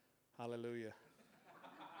 Hallelujah.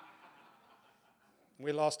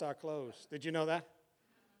 We lost our clothes. Did you know that?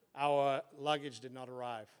 Our luggage did not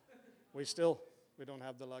arrive. We don't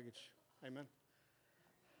have the luggage. Amen.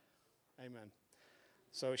 Amen.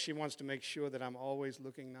 So she wants to make sure that I'm always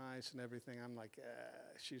looking nice and everything. I'm like,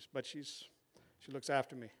 she looks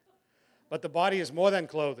after me. But the body is more than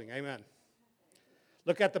clothing. Amen.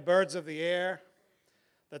 Look at the birds of the air,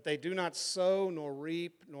 that they do not sow, nor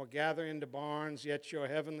reap, nor gather into barns, yet your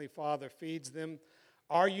heavenly Father feeds them.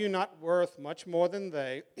 Are you not worth much more than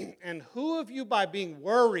they? And who of you, by being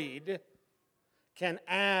worried, can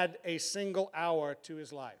add a single hour to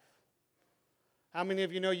his life? How many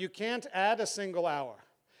of you know you can't add a single hour?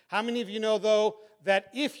 How many of you know, though, that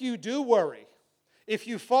if you do worry, if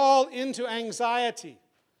you fall into anxiety,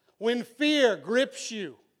 when fear grips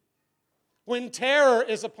you, when terror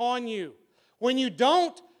is upon you, when you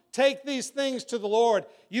don't take these things to the Lord,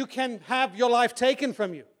 you can have your life taken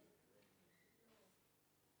from you.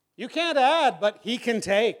 You can't add, but he can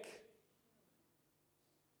take.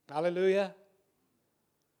 Hallelujah.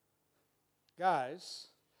 Guys,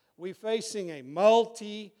 we're facing a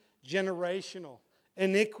multi-generational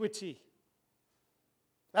iniquity.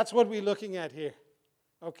 That's what we're looking at here,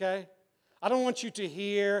 okay? I don't want you to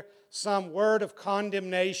hear some word of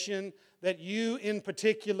condemnation that you in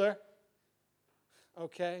particular,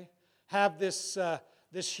 okay, have this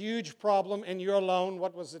huge problem and you're alone.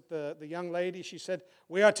 What was it, the young lady? She said,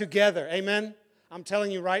 we are together. Amen? I'm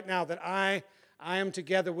telling you right now that I am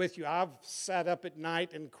together with you. I've sat up at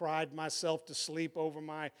night and cried myself to sleep over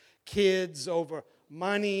my kids, over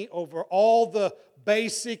money, over all the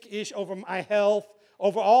basic issues, over my health,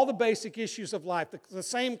 over all the basic issues of life. The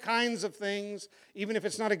same kinds of things, even if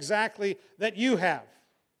it's not exactly that you have.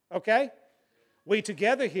 Okay? We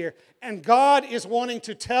together here. And God is wanting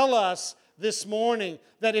to tell us this morning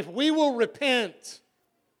that if we will repent,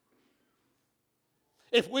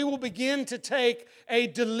 if we will begin to take a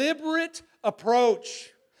deliberate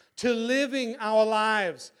approach to living our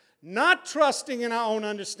lives, not trusting in our own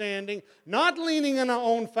understanding, not leaning on our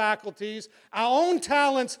own faculties, our own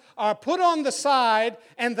talents are put on the side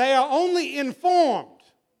and they are only informed,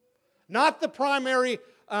 not the primary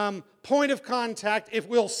point of contact. If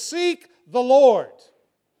we'll seek the Lord,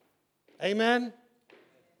 amen,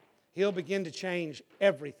 He'll begin to change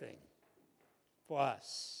everything for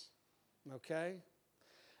us. Okay?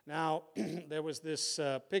 Now, there was this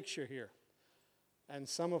picture here, and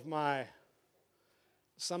some of my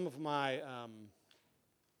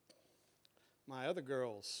my other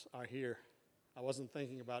girls are here. I wasn't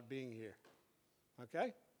thinking about being here.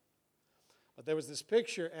 Okay? But there was this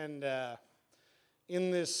picture, and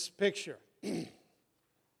in this picture,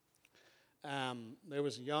 there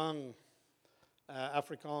was a young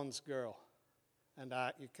Afrikaans girl, and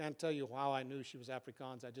you can't tell you how I knew she was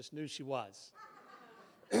Afrikaans. I just knew she was.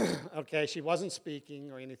 Okay, she wasn't speaking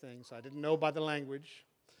or anything, so I didn't know by the language.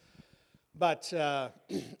 But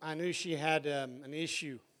I knew she had an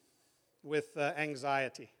issue with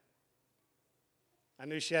anxiety. I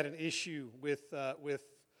knew she had an issue with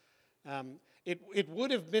it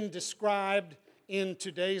would have been described in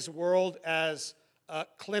today's world as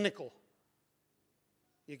clinical.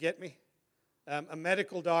 You get me? A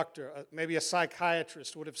medical doctor, maybe a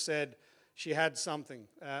psychiatrist would have said she had something,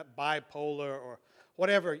 bipolar or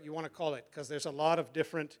whatever you want to call it, because there's a lot of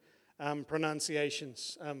different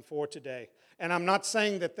pronunciations for today. And I'm not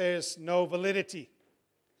saying that there's no validity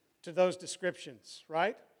to those descriptions,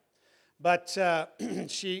 right? But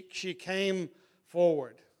she came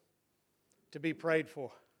forward to be prayed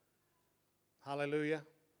for. Hallelujah.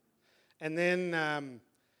 And then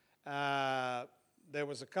there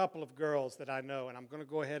was a couple of girls that I know, and I'm going to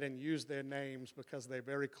go ahead and use their names because they're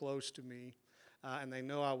very close to me, and they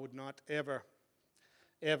know I would not ever.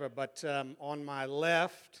 But on my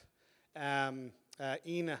left,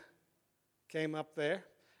 Ina came up there,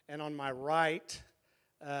 and on my right,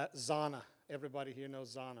 Zana. Everybody here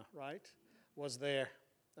knows Zana, right? Was there,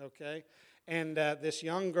 okay? And this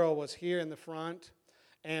young girl was here in the front,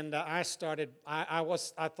 and I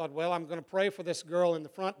thought, well, I'm going to pray for this girl in the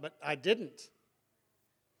front, but I didn't.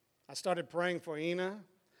 I started praying for Ina,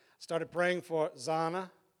 started praying for Zana,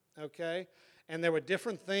 okay? And there were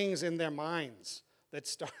different things in their minds that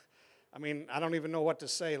I don't even know what to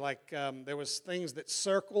say. Like there was things that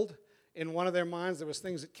circled in one of their minds. There was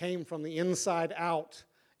things that came from the inside out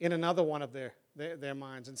in another one of their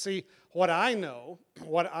minds. And see, what I know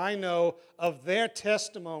of their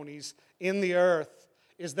testimonies in the earth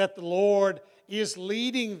is that the Lord is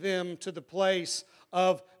leading them to the place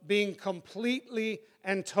of being completely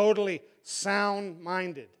and totally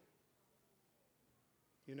sound-minded.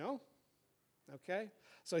 You know? Okay?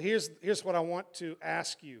 So here's what I want to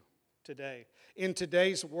ask you today. In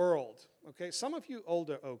today's world, okay, some of you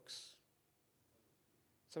older oaks,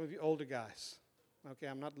 some of you older guys, okay,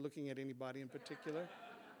 I'm not looking at anybody in particular,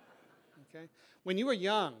 okay? When you were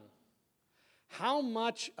young, how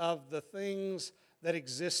much of the things that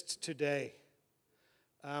exist today,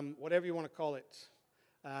 whatever you want to call it,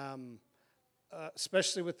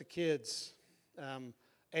 especially with the kids,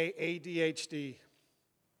 ADHD,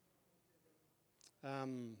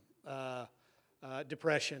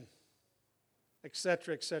 depression,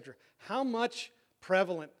 etc., etc. How much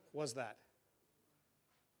prevalent was that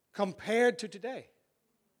compared to today?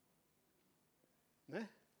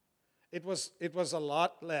 It was a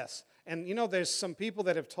lot less. And you know, there's some people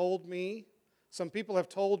that have told me,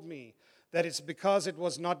 that it's because it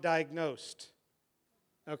was not diagnosed.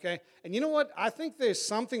 Okay? And you know what? I think there's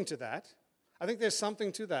something to that.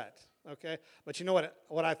 Okay? But you know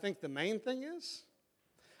what I think the main thing is?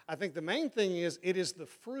 I think the main thing is it is the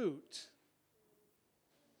fruit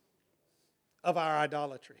of our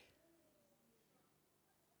idolatry.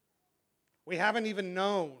 We haven't even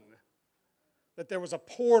known that there was a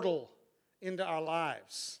portal into our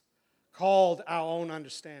lives called our own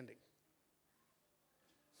understanding.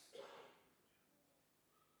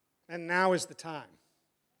 And now is the time,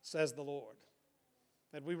 says the Lord,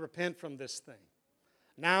 that we repent from this thing.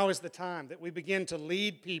 Now is the time that we begin to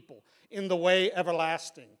lead people in the way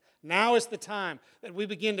everlasting. Now is the time that we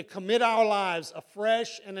begin to commit our lives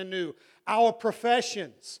afresh and anew. Our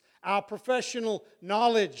professions, our professional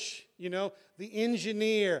knowledge, the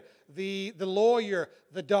engineer, the lawyer,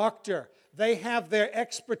 the doctor, they have their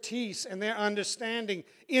expertise and their understanding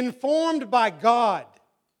informed by God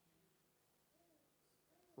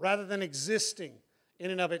rather than existing in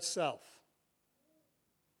and of itself.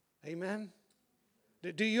 Amen?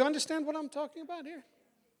 Do you understand what I'm talking about here?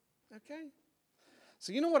 Okay.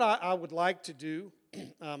 So you know what I would like to do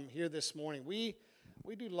here this morning? We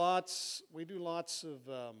do lots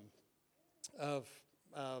of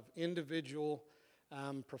individual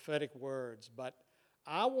prophetic words, but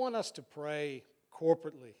I want us to pray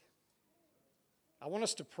corporately. I want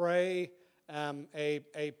us to pray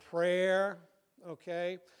a prayer,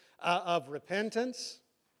 okay, of repentance,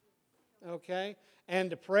 okay,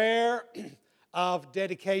 and a prayer of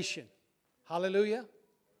dedication. Hallelujah.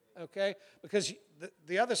 Okay? Because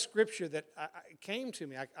the other scripture that came to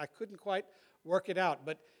me, I couldn't quite work it out.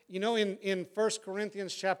 But you know, in 1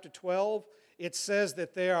 Corinthians chapter 12, it says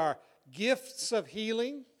that there are gifts of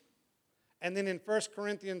healing. And then in 1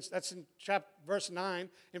 Corinthians, that's in verse 9,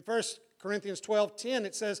 in 1 Corinthians 12:10,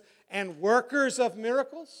 it says, and workers of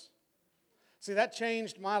miracles. See, that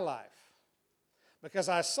changed my life. Because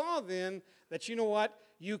I saw then that, you know what,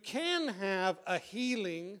 you can have a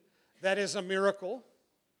healing that is a miracle,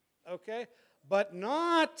 okay? But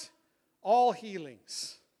not all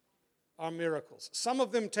healings are miracles. Some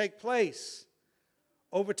of them take place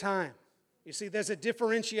over time. You see, there's a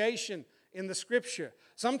differentiation in the Scripture.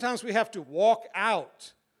 Sometimes we have to walk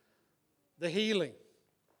out the healing,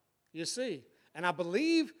 you see. And I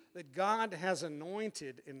believe that God has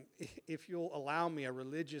anointed, and if you'll allow me a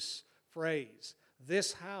religious phrase,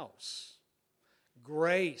 this house,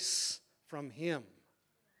 grace from Him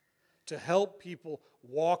to help people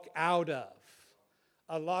walk out of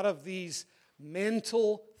a lot of these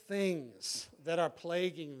mental things that are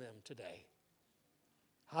plaguing them today.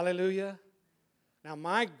 Hallelujah. Now,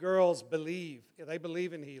 my girls believe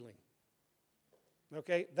in healing.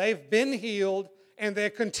 Okay? They've been healed and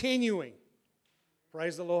they're continuing.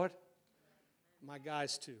 Praise the Lord. My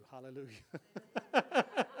guys too. Hallelujah.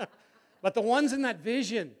 But the ones in that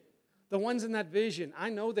vision, I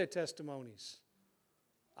know their testimonies.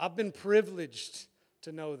 I've been privileged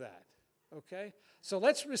to know that. Okay? So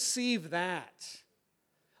let's receive that.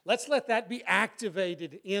 Let's let that be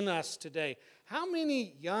activated in us today. How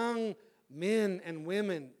many young men and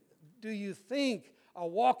women do you think are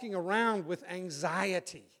walking around with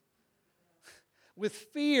anxiety, with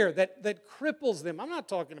fear that cripples them? I'm not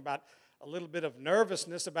talking about a little bit of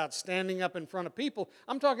nervousness about standing up in front of people.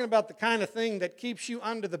 I'm talking about the kind of thing that keeps you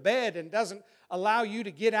under the bed and doesn't allow you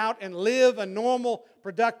to get out and live a normal,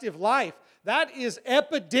 productive life. That is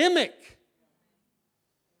epidemic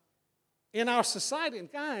in our society.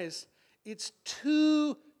 And guys, it's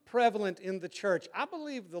too prevalent in the church. I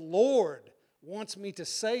believe the Lord wants me to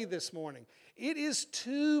say this morning, it is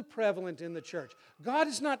too prevalent in the church. God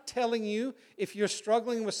is not telling you, if you're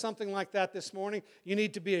struggling with something like that this morning, you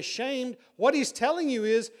need to be ashamed. What He's telling you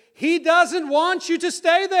is, He doesn't want you to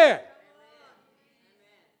stay there.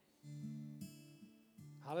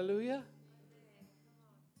 Hallelujah.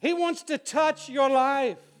 He wants to touch your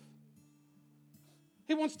life.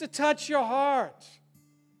 He wants to touch your heart.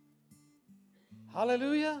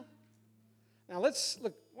 Hallelujah. Now let's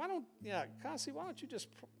look. Kasi, why don't you just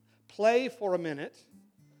play for a minute,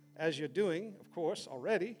 as you're doing, of course,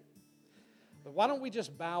 already. But why don't we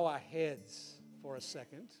just bow our heads for a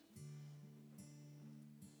second?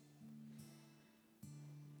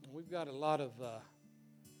 We've got a lot of,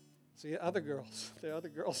 other girls. There are other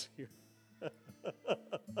girls here.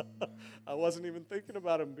 I wasn't even thinking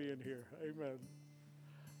about them being here. Amen.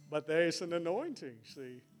 But there's an anointing,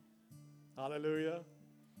 see. Hallelujah.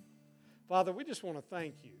 Father, we just want to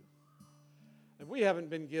thank you that we haven't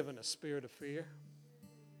been given a spirit of fear.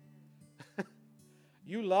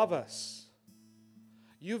 You love us.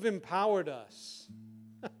 You've empowered us.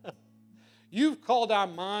 You've called our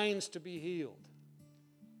minds to be healed.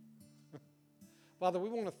 Father, we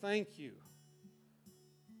want to thank you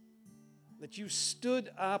that you stood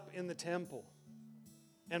up in the temple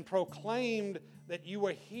and proclaimed that you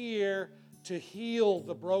were here to heal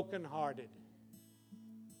the brokenhearted.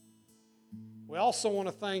 We also want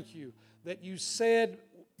to thank you that you said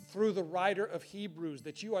through the writer of Hebrews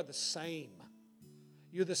that you are the same.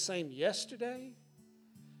 You're the same yesterday,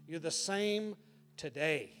 you're the same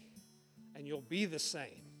today, and you'll be the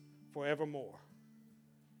same forevermore.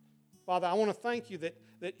 Father, I want to thank you that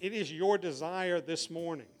it is your desire this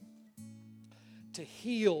morning to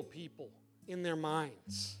heal people in their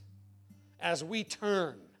minds as we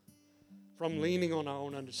turn from leaning on our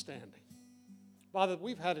own understanding. Father,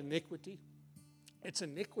 we've had iniquity. It's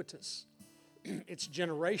iniquitous. It's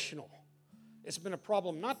generational. It's been a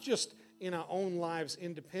problem not just in our own lives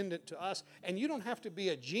independent to us, and you don't have to be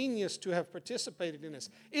a genius to have participated in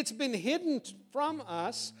this. It's been hidden from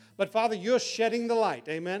us, but Father, you're shedding the light.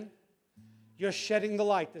 Amen? You're shedding the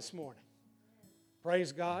light this morning.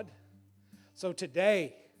 Praise God. So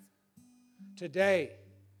today,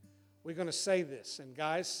 we're going to say this. And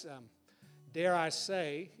guys, dare I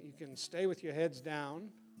say, you can stay with your heads down,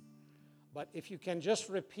 but if you can just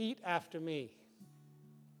repeat after me.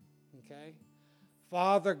 Okay?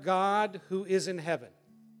 Father God who is in heaven,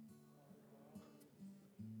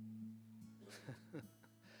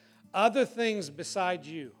 other things beside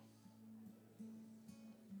you,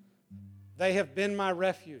 they have been my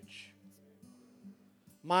refuge.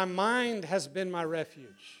 My mind has been my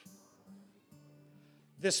refuge.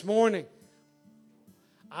 This morning,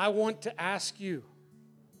 I want to ask you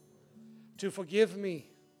to forgive me.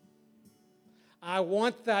 I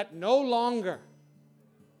want that no longer.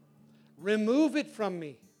 Remove it from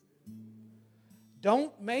me.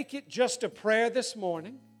 Don't make it just a prayer this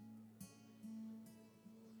morning.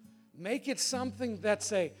 Make it something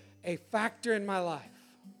that's a factor in my life.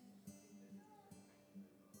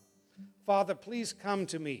 Father, please come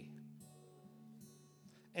to me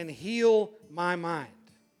and heal my mind.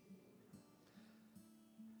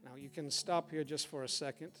 Now, you can stop here just for a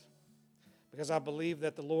second, because I believe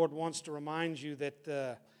that the Lord wants to remind you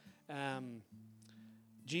that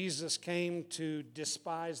Jesus came to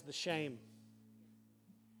despise the shame.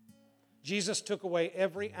 Jesus took away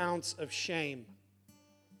every ounce of shame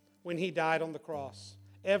when he died on the cross.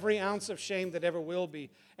 Every ounce of shame that ever will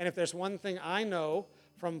be. And if there's one thing I know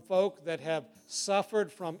from folk that have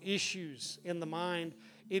suffered from issues in the mind,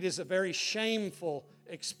 it is a very shameful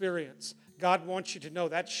experience. God wants you to know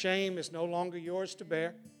that shame is no longer yours to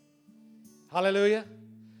bear. Hallelujah.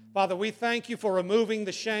 Father, we thank you for removing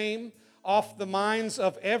the shame off the minds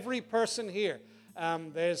of every person here.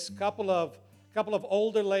 There's a couple of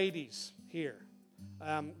older ladies here.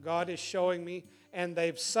 God is showing me, and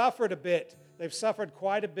they've suffered a bit. They've suffered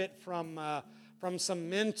quite a bit from some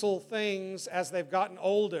mental things as they've gotten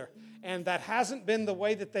older. And that hasn't been the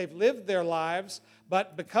way that they've lived their lives,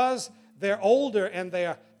 but because they're older and they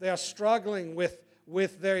are struggling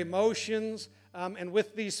with their emotions and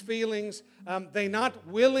with these feelings, they're not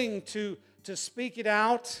willing to speak it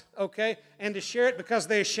out, okay, and to share it because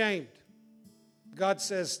they're ashamed. God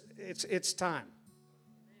says it's time.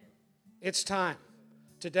 It's time.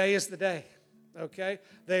 Today is the day, okay?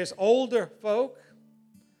 There's older folk,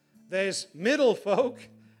 there's middle folk,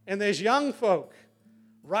 and there's young folk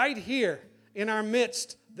right here in our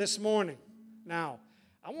midst this morning. Now,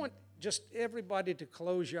 I want just everybody to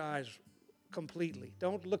close your eyes completely.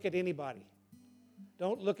 Don't look at anybody.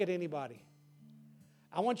 Don't look at anybody.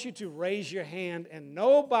 I want you to raise your hand, and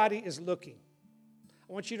nobody is looking.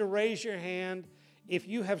 I want you to raise your hand if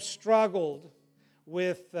you have struggled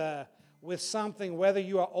with something, whether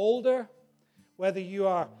you are older, whether you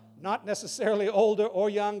are not necessarily older or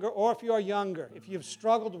younger, or if you are younger, if you've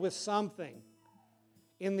struggled with something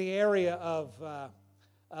in the area of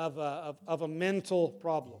a mental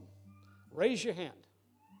problem. Raise your hand.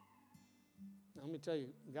 Now, let me tell you,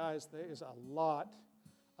 guys, there is a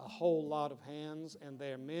whole lot of hands, and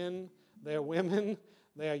they're men, they're women,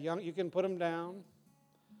 they're young. You can put them down.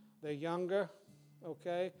 They're younger,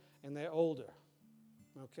 okay, and they're older,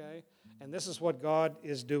 okay? And this is what God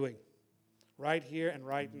is doing right here and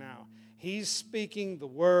right now. He's speaking the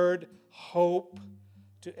word hope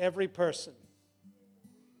to every person.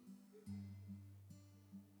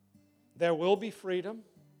 There will be freedom.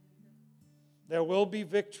 There will be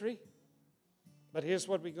victory. But here's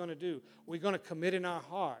what we're going to do. We're going to commit in our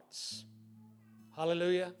hearts,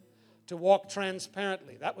 hallelujah, to walk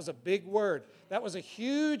transparently. That was a big word. That was a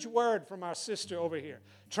huge word from our sister over here.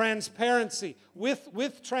 Transparency.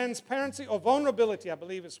 With transparency or vulnerability, I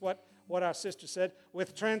believe is what our sister said.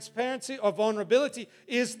 With transparency or vulnerability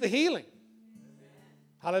is the healing.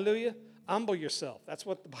 Hallelujah. Humble yourself. That's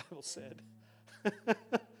what the Bible said.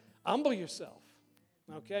 Humble yourself.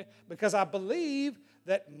 Okay? Because I believe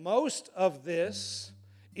that most of this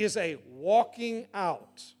is a walking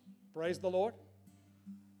out, praise the Lord,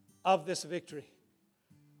 of this victory.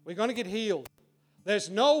 We're going to get healed. There's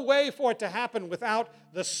no way for it to happen without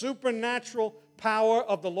the supernatural power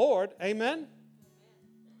of the Lord. Amen?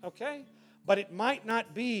 Okay? But it might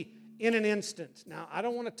not be in an instant. Now, I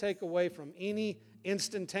don't want to take away from any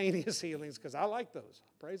instantaneous healings because I like those.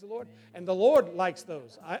 Praise the Lord. And the Lord likes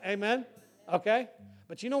those. Amen? Okay?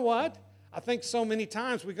 But you know what? I think so many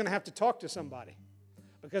times we're going to have to talk to somebody.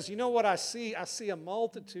 Because you know what I see? I see a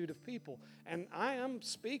multitude of people. And I am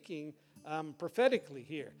speaking prophetically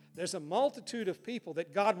here. There's a multitude of people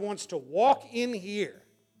that God wants to walk in here.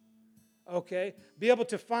 Okay? Be able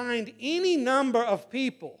to find any number of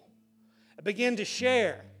people. Begin to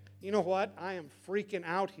share. You know what? I am freaking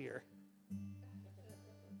out here.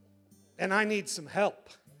 And I need some help.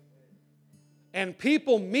 And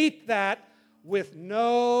people meet that with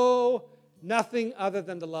nothing other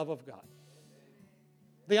than the love of God,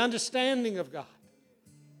 the understanding of God.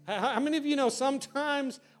 How many of you know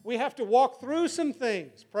sometimes we have to walk through some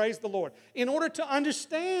things, praise the Lord, in order to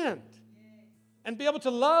understand and be able to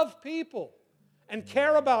love people and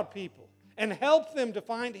care about people and help them to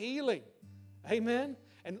find healing. Amen?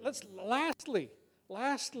 And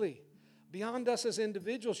lastly, beyond us as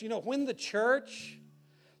individuals, when the church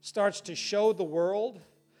starts to show the world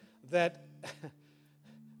that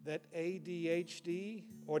ADHD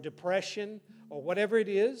or depression or whatever it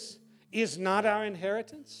is not our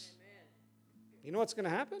inheritance, you know what's going to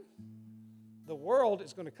happen? The world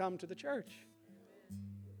is going to come to the church.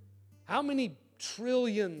 How many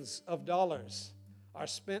trillions of dollars are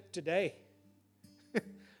spent today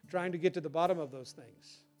trying to get to the bottom of those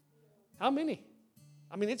things? How many?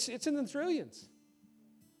 I mean, it's in the trillions.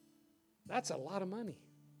 That's a lot of money.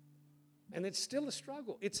 And it's still a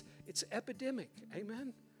struggle. It's epidemic.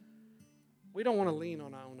 Amen? We don't want to lean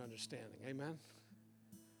on our own understanding. Amen?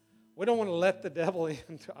 We don't want to let the devil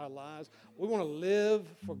into our lives. We want to live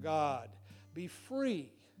for God. Be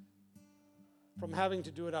free from having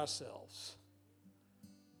to do it ourselves.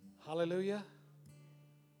 Hallelujah.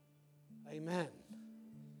 Amen.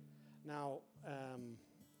 Now,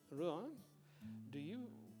 Ruan, you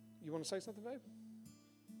want to say something, babe?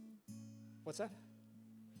 What's that?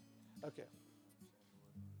 Okay.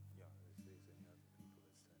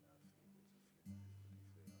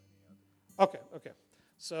 Okay.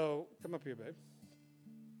 So, come up here, babe.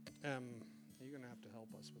 You're going to have to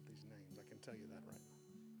help us with these names. I can tell you that right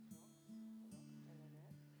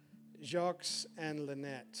now. Jacques and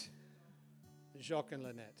Lynette. Jacques and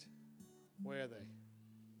Lynette. Where are they?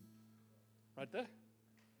 Right there?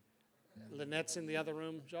 Lynette's in the other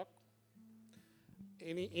room, Jacques?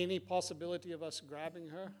 Any possibility of us grabbing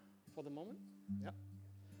her for the moment? Yep.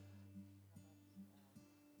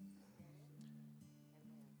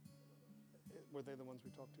 Were they the ones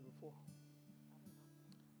we talked to before?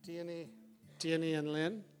 Tierney and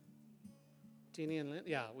Lynn? Tierney and Lynn?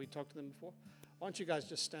 Yeah, we talked to them before. Why don't you guys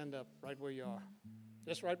just stand up right where you are?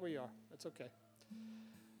 Just right where you are. That's okay.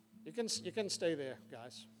 You can stay there,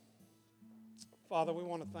 guys. Father, we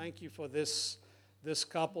want to thank you for this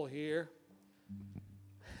couple here.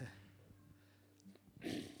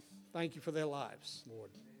 Thank you for their lives,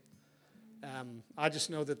 Lord. I just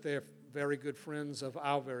know that they're very good friends of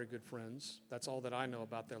our very good friends. That's all that I know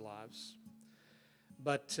about their lives.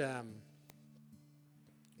 But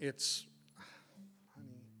it's,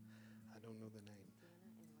 honey, I don't know the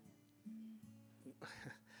name.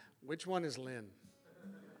 Which one is Lynn?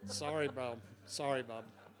 Sorry, Bob.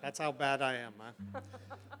 That's how bad I am, huh?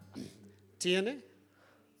 Tierney?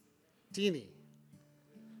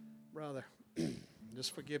 Brother,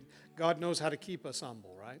 just forgive. God knows how to keep us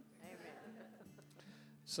humble, right?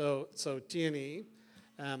 So Tierney,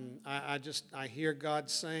 I hear God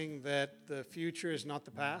saying that the future is not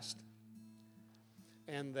the past,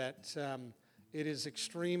 and that it is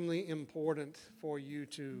extremely important for you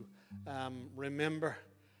to remember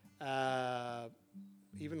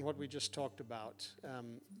even what we just talked about.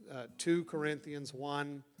 2 Corinthians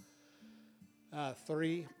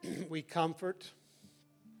 1:3, we comfort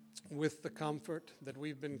with the comfort that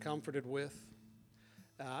we've been comforted with.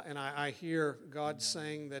 And I hear God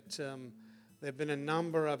saying that there have been a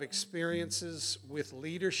number of experiences with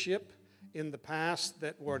leadership in the past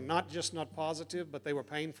that were not positive, but they were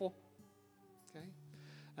painful. Okay?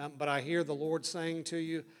 But I hear the Lord saying to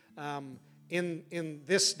you, in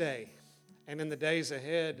this day and in the days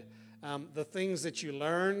ahead, the things that you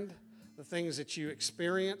learned, the things that you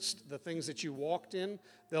experienced, the things that you walked in,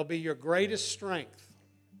 they'll be your greatest strength.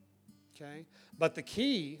 Okay? But the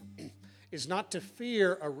key is not to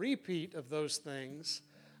fear a repeat of those things,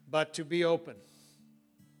 but to be open,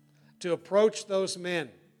 to approach those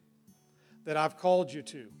men that I've called you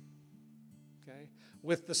to, okay,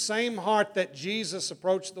 with the same heart that Jesus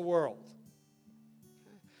approached the world.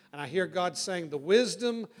 Okay? And I hear God saying the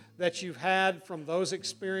wisdom that you've had from those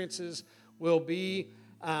experiences will be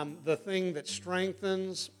the thing that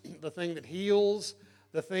strengthens, the thing that heals,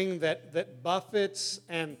 the thing that buffets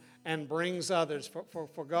and brings others.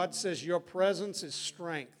 For God says your presence is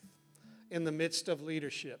strength in the midst of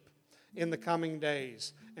leadership in the coming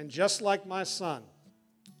days. And just like my son,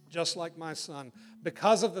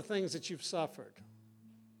 because of the things that you've suffered,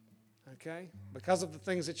 okay? Because of the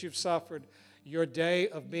things that you've suffered, your day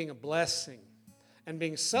of being a blessing and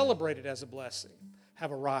being celebrated as a blessing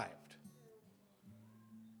have arrived.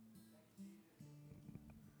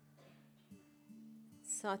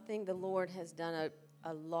 So I think the Lord has done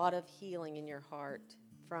a lot of healing in your heart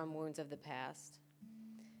from wounds of the past,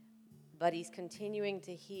 but he's continuing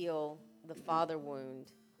to heal the father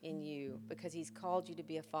wound in you because he's called you to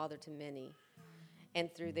be a father to many. And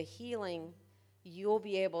through the healing, you'll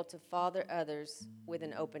be able to father others with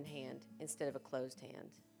an open hand instead of a closed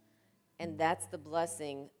hand. And that's the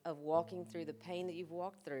blessing of walking through the pain that you've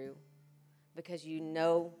walked through because you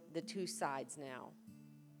know the two sides now.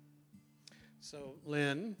 So,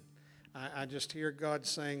 Lynn, I just hear God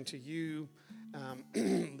saying to you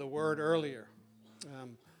the word earlier,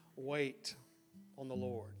 wait on the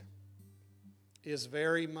Lord, is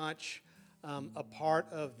very much a part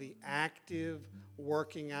of the active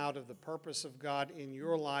working out of the purpose of God in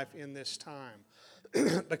your life in this time.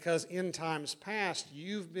 Because in times past,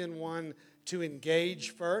 you've been one to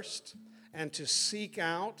engage first and to seek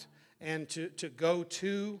out and to go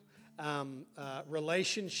to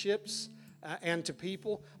relationships and to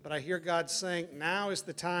people. But I hear God saying, now is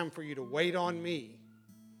the time for you to wait on me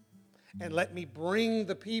and let me bring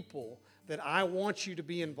the people that I want you to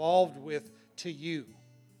be involved with to you.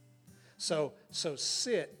 So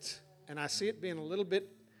sit, and I see it being a little bit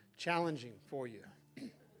challenging for you.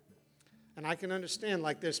 And I can understand,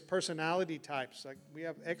 like there's personality types. Like we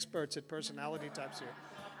have experts at personality types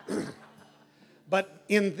here. But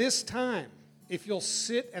in this time, if you'll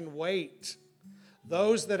sit and wait,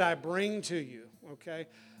 those that I bring to you, okay,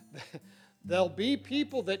 there'll be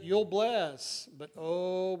people that you'll bless, but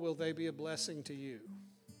oh, will they be a blessing to you?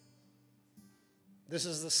 This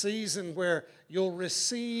is the season where you'll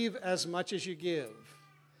receive as much as you give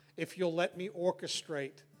if you'll let me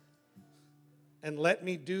orchestrate and let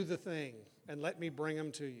me do the thing and let me bring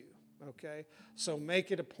them to you, okay? So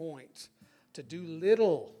make it a point to do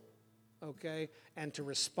little, okay, and to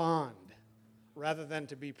respond rather than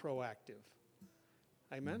to be proactive.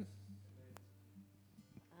 Amen?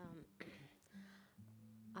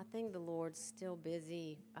 I think the Lord's still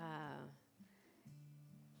busy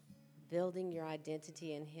building your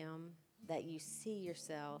identity in Him, that you see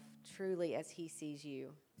yourself truly as He sees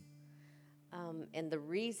you. And the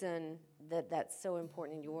reason that that's so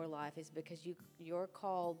important in your life is because you're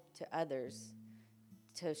called to others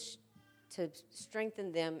to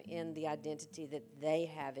strengthen them in the identity that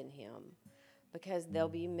they have in Him. Because there'll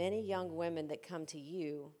be many young women that come to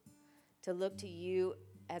you to look to you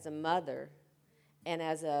as a mother and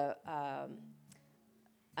as an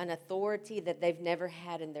authority that they've never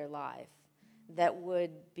had in their life, that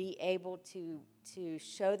would be able to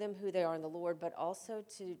show them who they are in the Lord, but also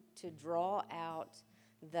to draw out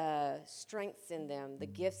the strengths in them, the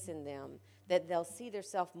gifts in them, that they'll see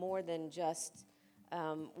themselves more than just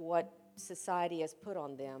what society has put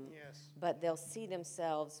on them, Yes. but they'll see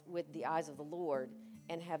themselves with the eyes of the Lord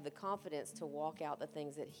and have the confidence to walk out the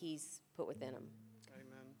things that He's put within them.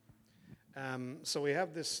 Amen. So we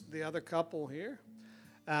have the other couple here.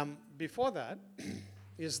 Before that,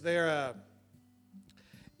 is there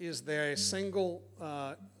a single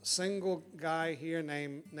guy here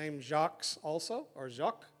named Jacques also, or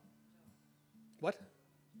Jacques? What?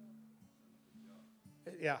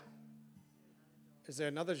 Yeah. Is there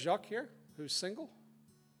another Jacques here who's single?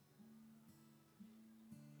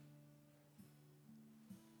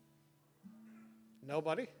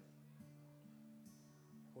 Nobody?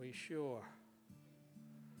 We sure?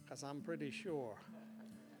 Because I'm pretty sure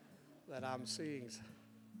that I'm seeing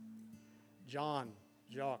John,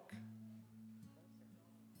 Jacques.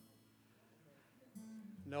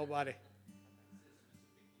 Nobody.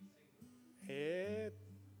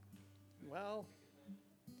 Well,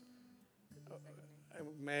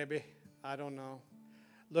 maybe. I don't know.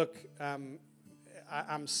 Look, I'm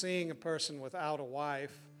seeing a person without a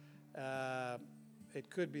wife. It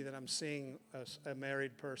could be that I'm seeing a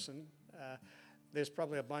married person. There's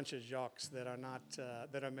probably a bunch of Jacques that are not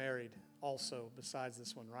that are married also besides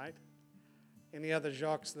this one, right? Any other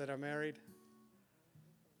Jacques that are married?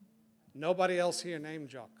 Nobody else here named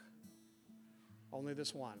Jacques. Only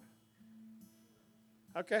this one.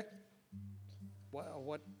 Okay.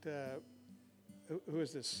 Who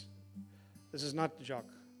is this? This is not Jacques.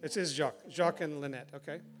 It is Jacques. Jacques and Lynette.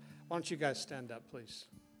 Okay. Why don't you guys stand up, please?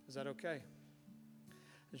 Is that okay?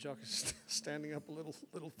 Jacques is standing up a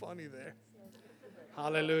little funny there.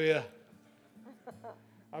 Hallelujah.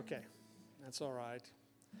 Okay, that's all right.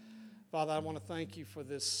 Father, I want to thank you for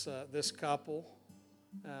this couple,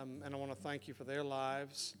 and I want to thank you for their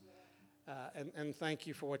lives, and thank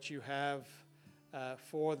you for what you have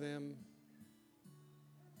for them.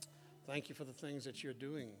 Thank you for the things that you're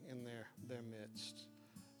doing in their midst.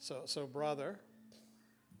 So brother,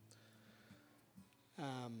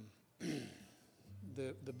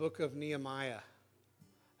 the book of Nehemiah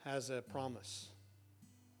has a promise.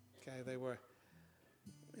 Okay,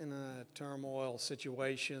 in a turmoil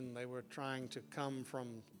situation. They were trying to come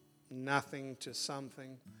from nothing to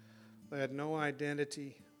something. They had no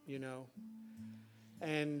identity,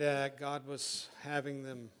 And God was having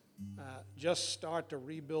them just start to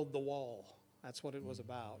rebuild the wall. That's what it was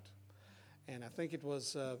about. And I think it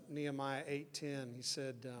was Nehemiah 8:10. He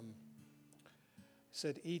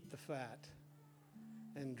said, eat the fat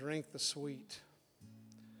and drink the sweet.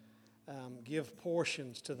 Give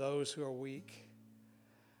portions to those who are weak,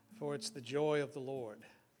 for it's the joy of the Lord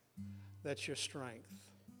that's your strength.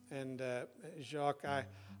 And Jacques,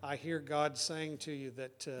 I hear God saying to you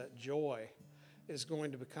that joy is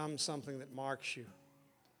going to become something that marks you.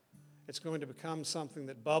 It's going to become something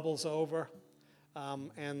that bubbles over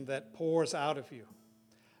and that pours out of you.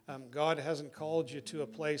 God hasn't called you to a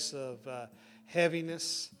place of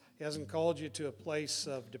heaviness. He hasn't called you to a place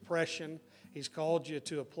of depression. He's called you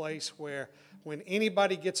to a place where when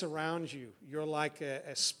anybody gets around you, you're like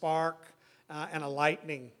a spark and a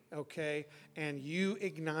lightning, okay? And you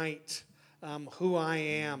ignite who I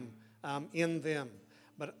am in them.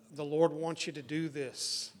 But the Lord wants you to do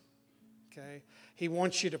this, okay? He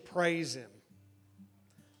wants you to praise Him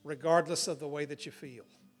regardless of the way that you feel,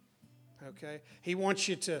 okay? He wants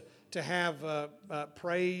you to have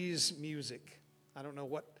praise music. I don't know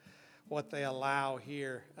what they allow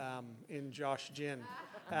here in Josh Gin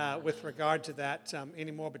with regard to that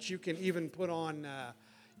anymore, but you can even put on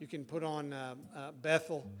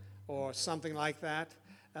Bethel or something like that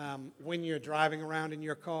when you're driving around in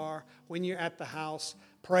your car, when you're at the house.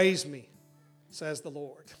 Praise me, says the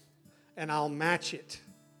Lord, and I'll match it,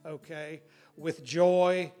 okay, with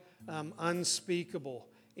joy unspeakable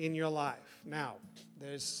in your life. Now,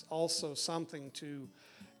 there's also something to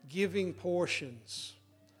giving portions,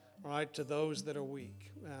 right, to those that are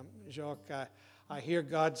weak. Jacques, I hear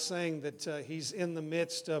God saying that He's in the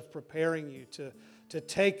midst of preparing you to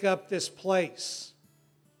take up this place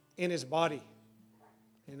in His body,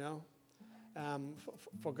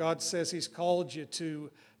 For God says He's called you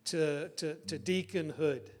to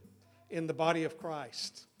deaconhood in the body of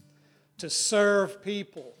Christ, to serve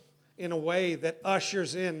people in a way that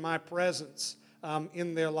ushers in my presence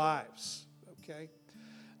in their lives, okay?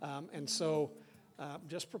 And so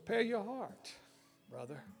just prepare your heart,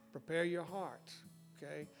 brother. Prepare your heart,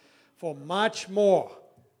 okay? For much more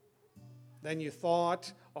than you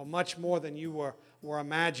thought or much more than you were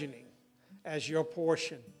imagining as your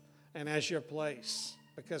portion and as your place.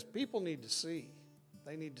 Because people need to see.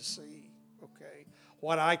 They need to see, okay,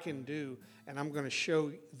 what I can do, and I'm going to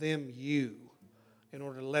show them you in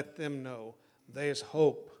order to let them know there's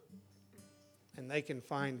hope and they can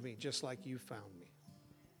find me just like you found me.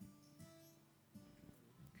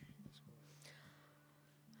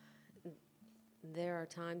 There are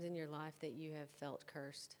times in your life that you have felt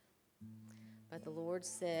cursed. But the Lord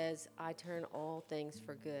says, I turn all things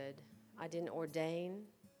for good. I didn't ordain,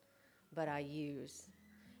 but I use.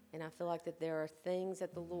 And I feel like that there are things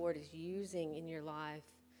that the Lord is using in your life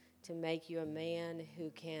to make you a man who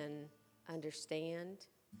can understand,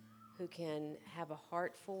 who can have a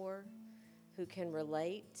heart for, who can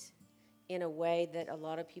relate in a way that a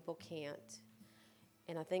lot of people can't.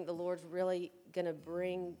 And I think the Lord's really going to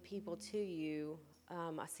bring people to you.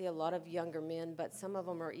 I see a lot of younger men, but some of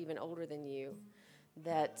them are even older than you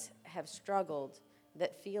that have struggled,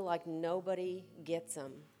 that feel like nobody gets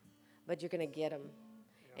them, but you're going to get them.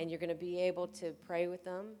 Yeah. And you're going to be able to pray with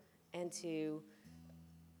them and to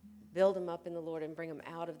build them up in the Lord and bring them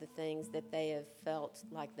out of the things that they have felt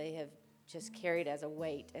like they have just carried as a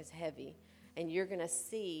weight, as heavy. And you're going to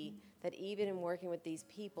see that even in working with these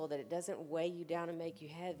people, that it doesn't weigh you down and make you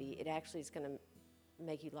heavy. It actually is going to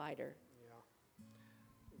make you lighter. Yeah.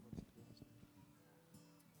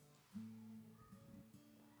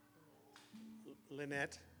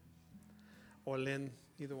 Lynette or Lynn,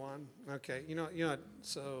 either one. Okay,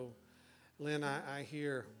 so Lynn, I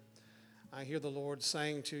hear the Lord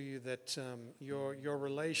saying to you that your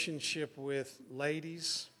relationship with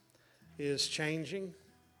ladies is changing.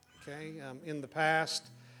 Okay, in the past,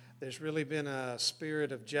 there's really been a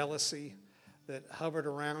spirit of jealousy that hovered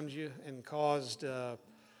around you and caused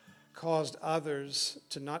others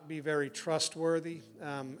to not be very trustworthy.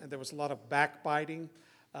 And there was a lot of backbiting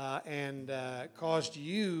and caused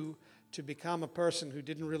you to become a person who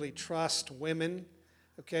didn't really trust women,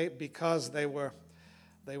 okay, because they were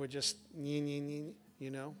just, And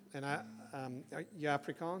you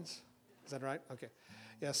Afrikaans? Is that right? Okay.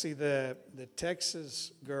 Yeah, see, the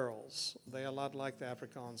Texas girls, they're a lot like the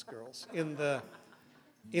Afrikaans girls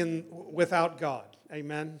without God.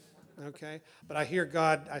 Amen? Okay? But I hear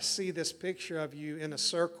God, I see this picture of you in a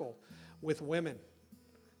circle with women,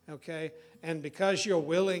 okay? And because you're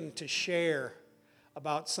willing to share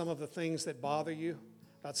about some of the things that bother you,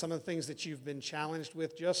 about some of the things that you've been challenged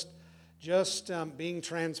with, just being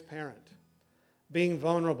transparent, being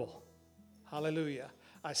vulnerable. Hallelujah.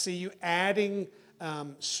 I see you adding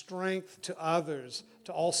strength to others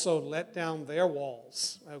to also let down their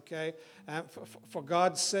walls, okay? For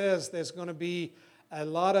God says there's going to be a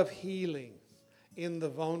lot of healing in the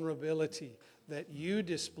vulnerability that you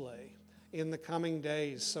display in the coming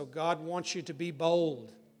days. So God wants you to be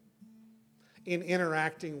bold in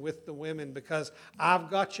interacting with the women, because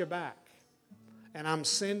I've got your back. And I'm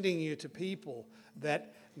sending you to people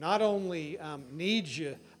that not only need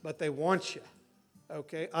you, but they want you,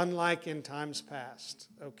 okay? Unlike in times past,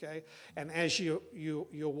 okay? And as you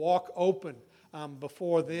walk open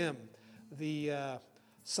before them,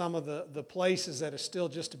 some of the places that are still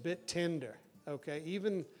just a bit tender, okay?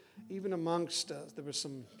 Even amongst, there were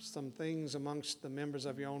some things amongst the members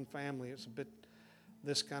of your own family. It's a bit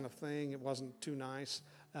this kind of thing. It wasn't too nice.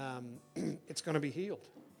 It's going to be healed.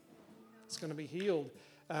 It's going to be healed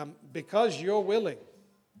because you're willing,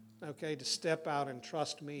 okay, to step out and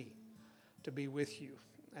trust me to be with you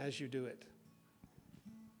as you do it.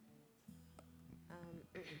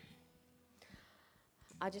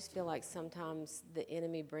 I just feel like sometimes the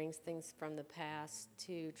enemy brings things from the past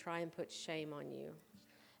to try and put shame on you.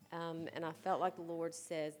 And I felt like the Lord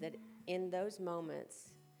says that in those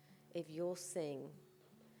moments, if you'll sing,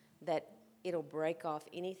 that it'll break off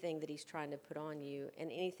anything that he's trying to put on you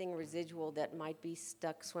and anything residual that might be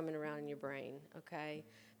stuck swimming around in your brain, okay?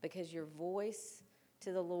 Because your voice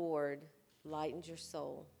to the Lord lightens your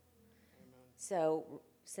soul. Amen. So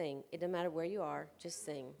sing. It doesn't matter where you are, just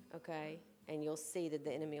sing, okay? And you'll see that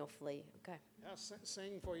the enemy will flee, okay? Yeah,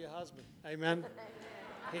 sing for your husband. Amen.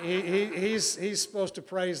 He's supposed to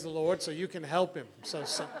praise the Lord, so you can help him.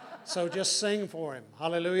 So just sing for him.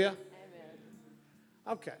 Hallelujah. Amen.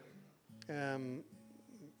 Okay.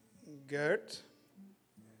 Gert.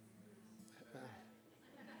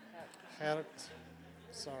 Hert.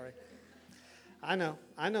 Sorry. I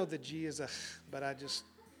know the G is a, but I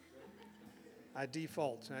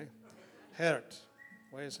default, eh? Hert.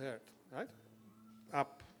 Where's Hert? Right?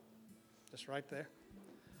 Up. Just right there.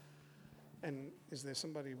 And is there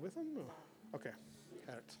somebody with him? Okay.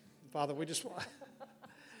 Hert. Father, we just want...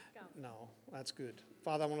 No, that's good.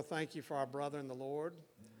 Father, I want to thank you for our brother in the Lord.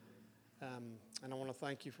 And I want to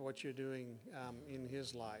thank you for what you're doing in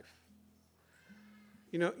his life.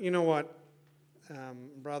 You know what,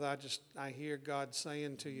 brother, I hear God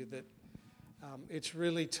saying to you that it's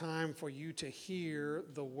really time for you to hear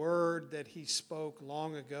the word that he spoke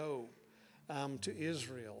long ago to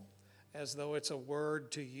Israel, as though it's a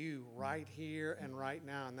word to you right here and right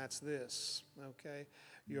now, and that's this, okay?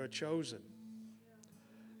 You're chosen.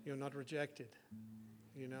 You're not rejected,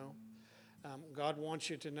 you know? God wants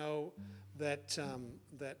you to know that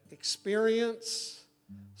experience,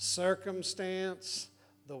 circumstance,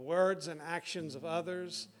 the words and actions of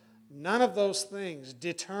others, none of those things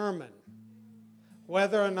determine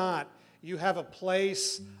whether or not you have a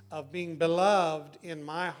place of being beloved in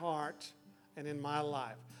my heart and in my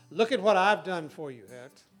life. Look at what I've done for you,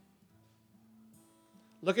 Ed.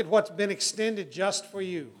 Look at what's been extended just for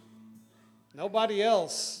you. Nobody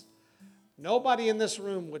else, nobody in this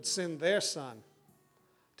room would send their son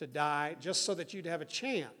to die just so that you'd have a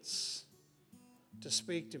chance to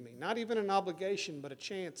speak to me. Not even an obligation, but a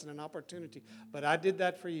chance and an opportunity. But I did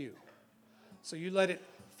that for you. So you let it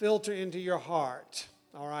filter into your heart,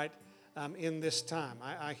 all right, in this time.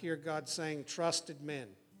 I hear God saying trusted men.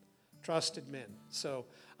 Trusted men. So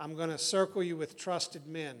I'm going to circle you with trusted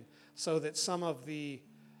men so that some of the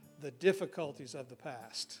difficulties of the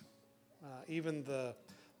past, even the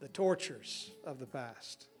tortures of the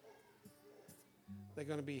past, they're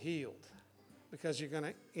going to be healed because you're going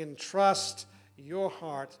to entrust your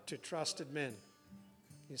heart to trusted men.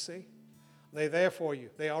 You see? They're there for you.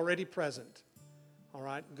 They're already present. All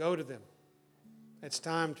right? Go to them. It's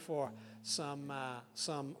time for some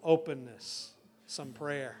openness, some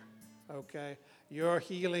prayer. Okay? Your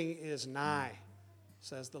healing is nigh,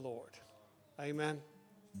 says the Lord. Amen.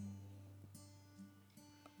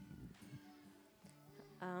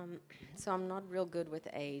 So I'm not real good with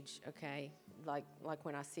age, okay? Like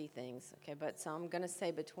when I see things, okay? But so I'm going to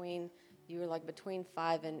say you were like between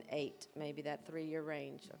 5 and 8, maybe that 3-year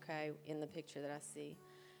range, okay, in the picture that I see.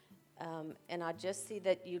 And I just see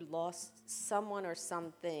that you lost someone or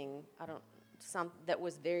something, that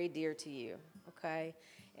was very dear to you, okay?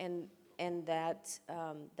 And that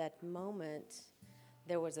moment,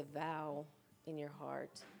 there was a vow in your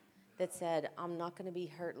heart that said, I'm not going to be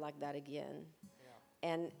hurt like that again.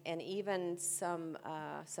 and even some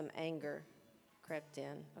anger crept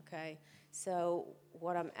in. Okay, so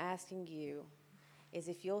what I'm asking you is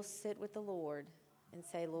if you'll sit with the Lord and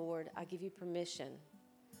say, Lord, I give you permission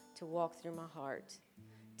to walk through my heart,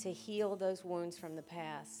 to heal those wounds from the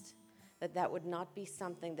past, that would not be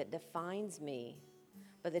something that defines me,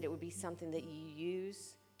 but that it would be something that you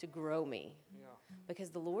use to grow me. Yeah. Because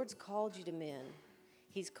the Lord's called you to men.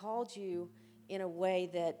 He's called you in a way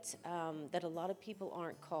that a lot of people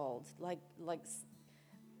aren't called. Like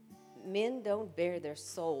men don't bare their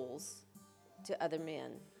souls to other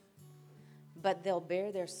men, but they'll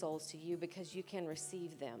bare their souls to you because you can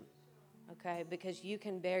receive them, okay? Because you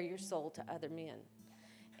can bare your soul to other men.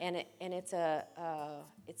 And it's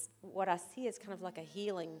what I see is kind of like a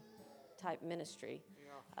healing type ministry,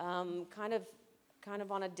 kind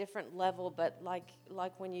of on a different level, but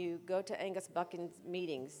like when you go to Angus Buchan's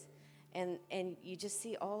meetings, and you just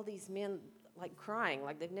see all these men like crying,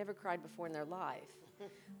 like they've never cried before in their life,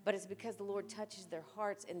 but it's because the Lord touches their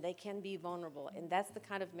hearts and they can be vulnerable, and that's the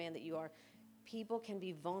kind of man that you are. People can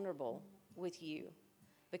be vulnerable with you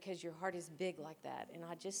because your heart is big like that, and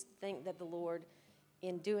I just think that the Lord,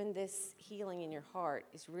 in doing this healing in your heart,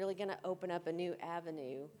 is really going to open up a new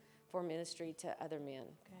avenue for ministry to other men.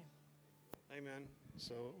 Okay. Amen.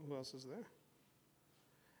 So who else is there?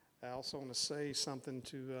 I also want to say something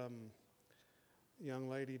to young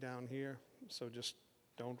lady down here, so just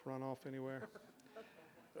don't run off anywhere.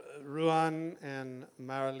 Ruan and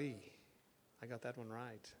Marilee. I got that one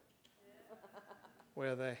right.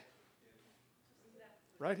 Where are they?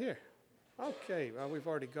 Right here. Okay, well, we've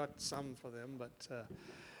already got some for them, but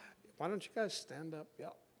why don't you guys stand up? Yeah.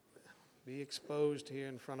 Be exposed here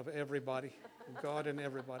in front of everybody, God and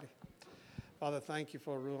everybody. Father, thank you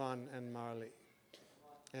for Ruan and Marley.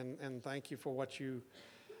 And thank you for what you've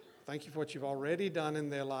already done in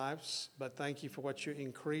their lives, but thank you for what you're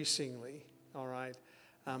increasingly, all right,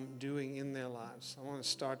 doing in their lives. I want to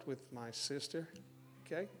start with my sister,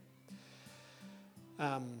 okay?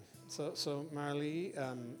 So Marley,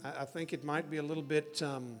 I think it might be a little bit,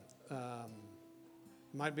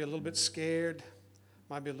 scared,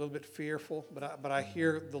 might be a little bit fearful, but I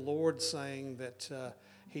hear the Lord saying that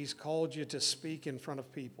He's called you to speak in front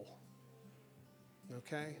of people.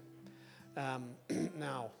 Okay.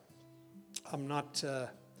 Now, I'm not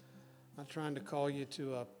trying to call you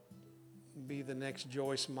to be the next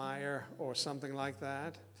Joyce Meyer or something like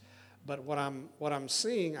that, but what I'm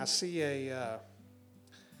seeing, I see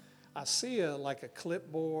like a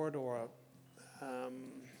clipboard or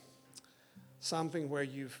something where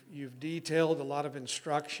you've detailed a lot of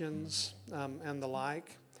instructions and the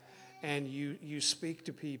like, and you speak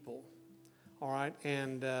to people, all right,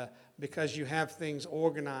 and because you have things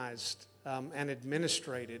organized and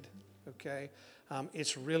administrated, okay,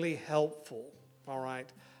 it's really helpful, all right,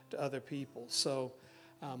 to other people. So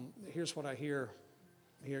here's what I hear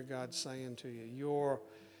God saying to you: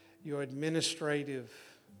 your administrative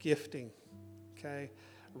gifting, okay,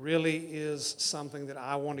 really is something that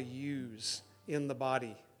I want to use in the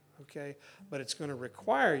body, okay? But it's going to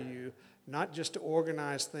require you not just to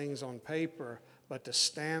organize things on paper, but to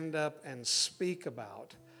stand up and speak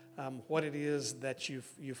about what it is that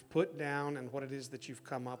you've put down and what it is that you've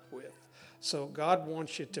come up with. So God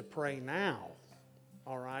wants you to pray now,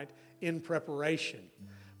 all right, in preparation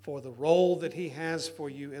for the role that He has for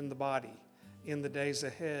you in the body in the days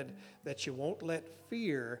ahead, that you won't let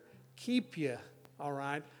fear keep you, all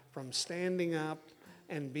right, from standing up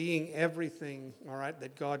and being everything, all right,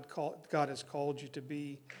 that God has called you to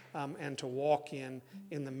be and to walk in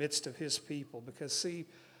the midst of His people. Because, see,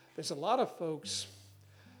 there's a lot of folks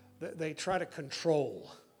that they try to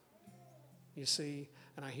control, you see,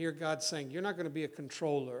 and I hear God saying, you're not going to be a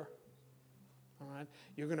controller, all right?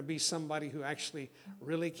 You're going to be somebody who actually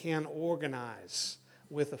really can organize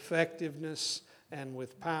with effectiveness and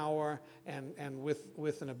with power and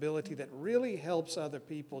with an ability that really helps other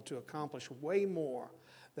people to accomplish way more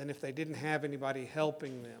than if they didn't have anybody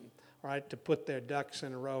helping them, right, to put their ducks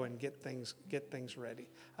in a row and get things ready.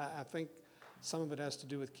 I think some of it has to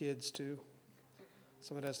do with kids too.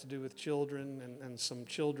 Some of it has to do with children and some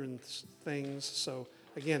children's things. So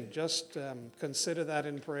again, just consider that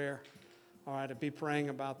in prayer. All right, to be praying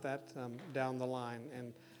about that down the line,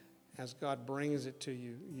 and as God brings it to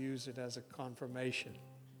you, use it as a confirmation,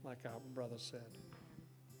 like our brother said.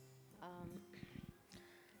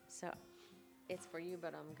 So it's for you,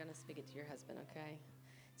 but I'm going to speak it to your husband, okay?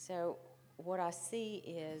 So what I see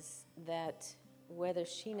is that whether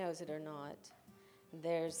she knows it or not,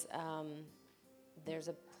 there's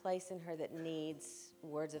a place in her that needs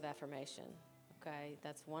words of affirmation, okay?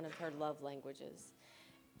 That's one of her love languages.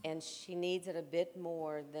 and she needs it a bit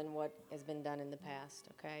more than what has been done in the past,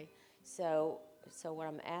 okay? So what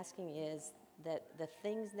I'm asking is that the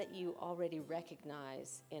things that you already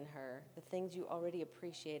recognize in her, the things you already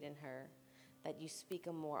appreciate in her, that you speak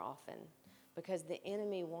them more often. Because the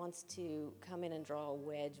enemy wants to come in and draw a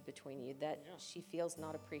wedge between you that she feels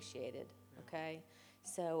not appreciated, okay?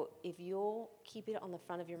 So if you'll keep it on the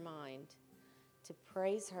front of your mind to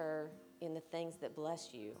praise her in the things that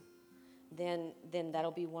bless you, then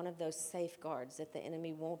that'll be one of those safeguards that the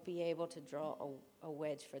enemy won't be able to draw a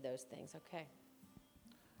wedge for those things, okay?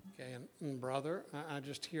 Okay, and brother, I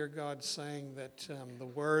just hear God saying that the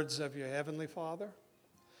words of your heavenly Father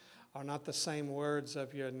are not the same words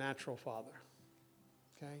of your natural father,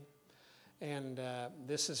 okay? And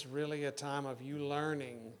this is really a time of you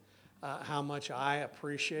learning how much I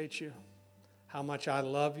appreciate you, how much I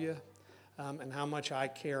love you, and how much I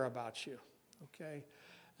care about you, okay?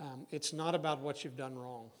 It's not about what you've done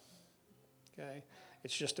wrong, okay?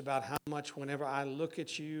 It's just about how much whenever I look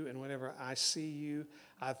at you and whenever I see you,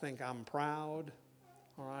 I think I'm proud,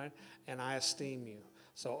 all right, and I esteem you.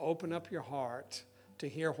 So open up your heart to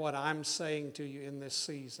hear what I'm saying to you in this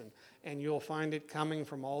season, and you'll find it coming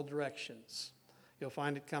from all directions. You'll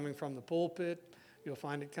find it coming from the pulpit. You'll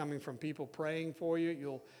find it coming from people praying for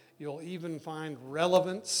you. You'll even find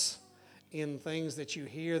relevance in things that you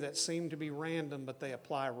hear that seem to be random, but they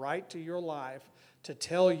apply right to your life to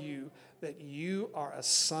tell you that you are a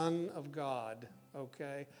son of God,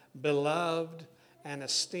 okay? Beloved and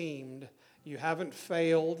esteemed. You haven't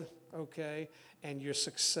failed, okay? And you're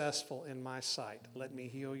successful in my sight. Let me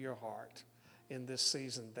heal your heart in this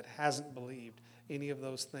season that hasn't believed any of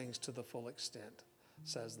those things to the full extent,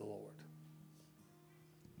 says the Lord.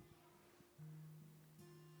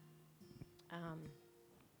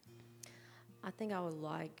 I think I would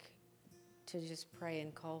like to just pray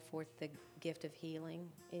and call forth the gift of healing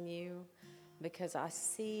in you, because I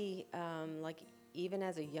see, like, even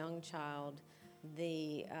as a young child,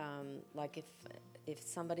 like if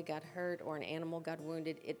somebody got hurt or an animal got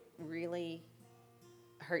wounded, it really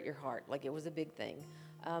hurt your heart. Like, it was a big thing.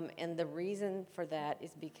 And the reason for that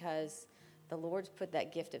is because the Lord's put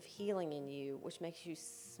that gift of healing in you, which makes you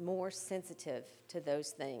more sensitive to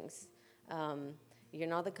those things. You're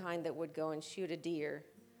not the kind that would go and shoot a deer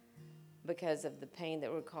because of the pain that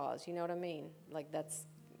would cause. You know what I mean? Like, that's,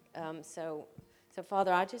 so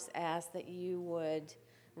Father, I just ask that you would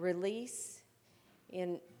release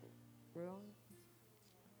in Ruan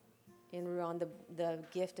the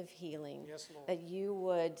gift of healing. Yes, Lord. That you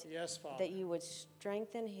would, Yes, Father. that you would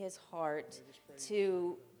strengthen his heart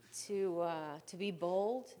to be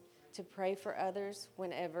bold, to pray for others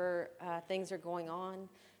whenever things are going on,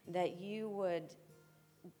 that you would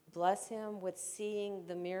bless him with seeing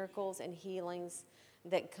the miracles and healings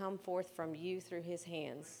that come forth from you through his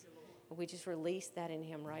hands. We just release that in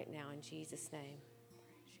him right now in Jesus' name.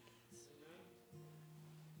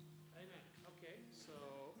 Amen. Okay, so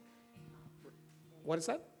what is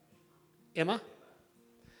that? Emma?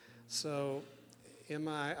 So,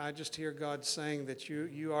 Emma, I just hear God saying that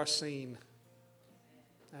you are seen.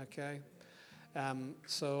 Okay?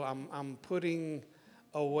 So I'm putting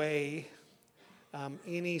away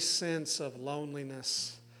any sense of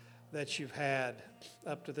loneliness that you've had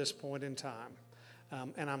up to this point in time.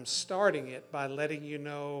 And I'm starting it by letting you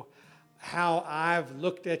know how I've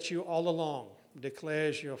looked at you all along,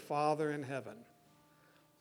 declares your Father in heaven.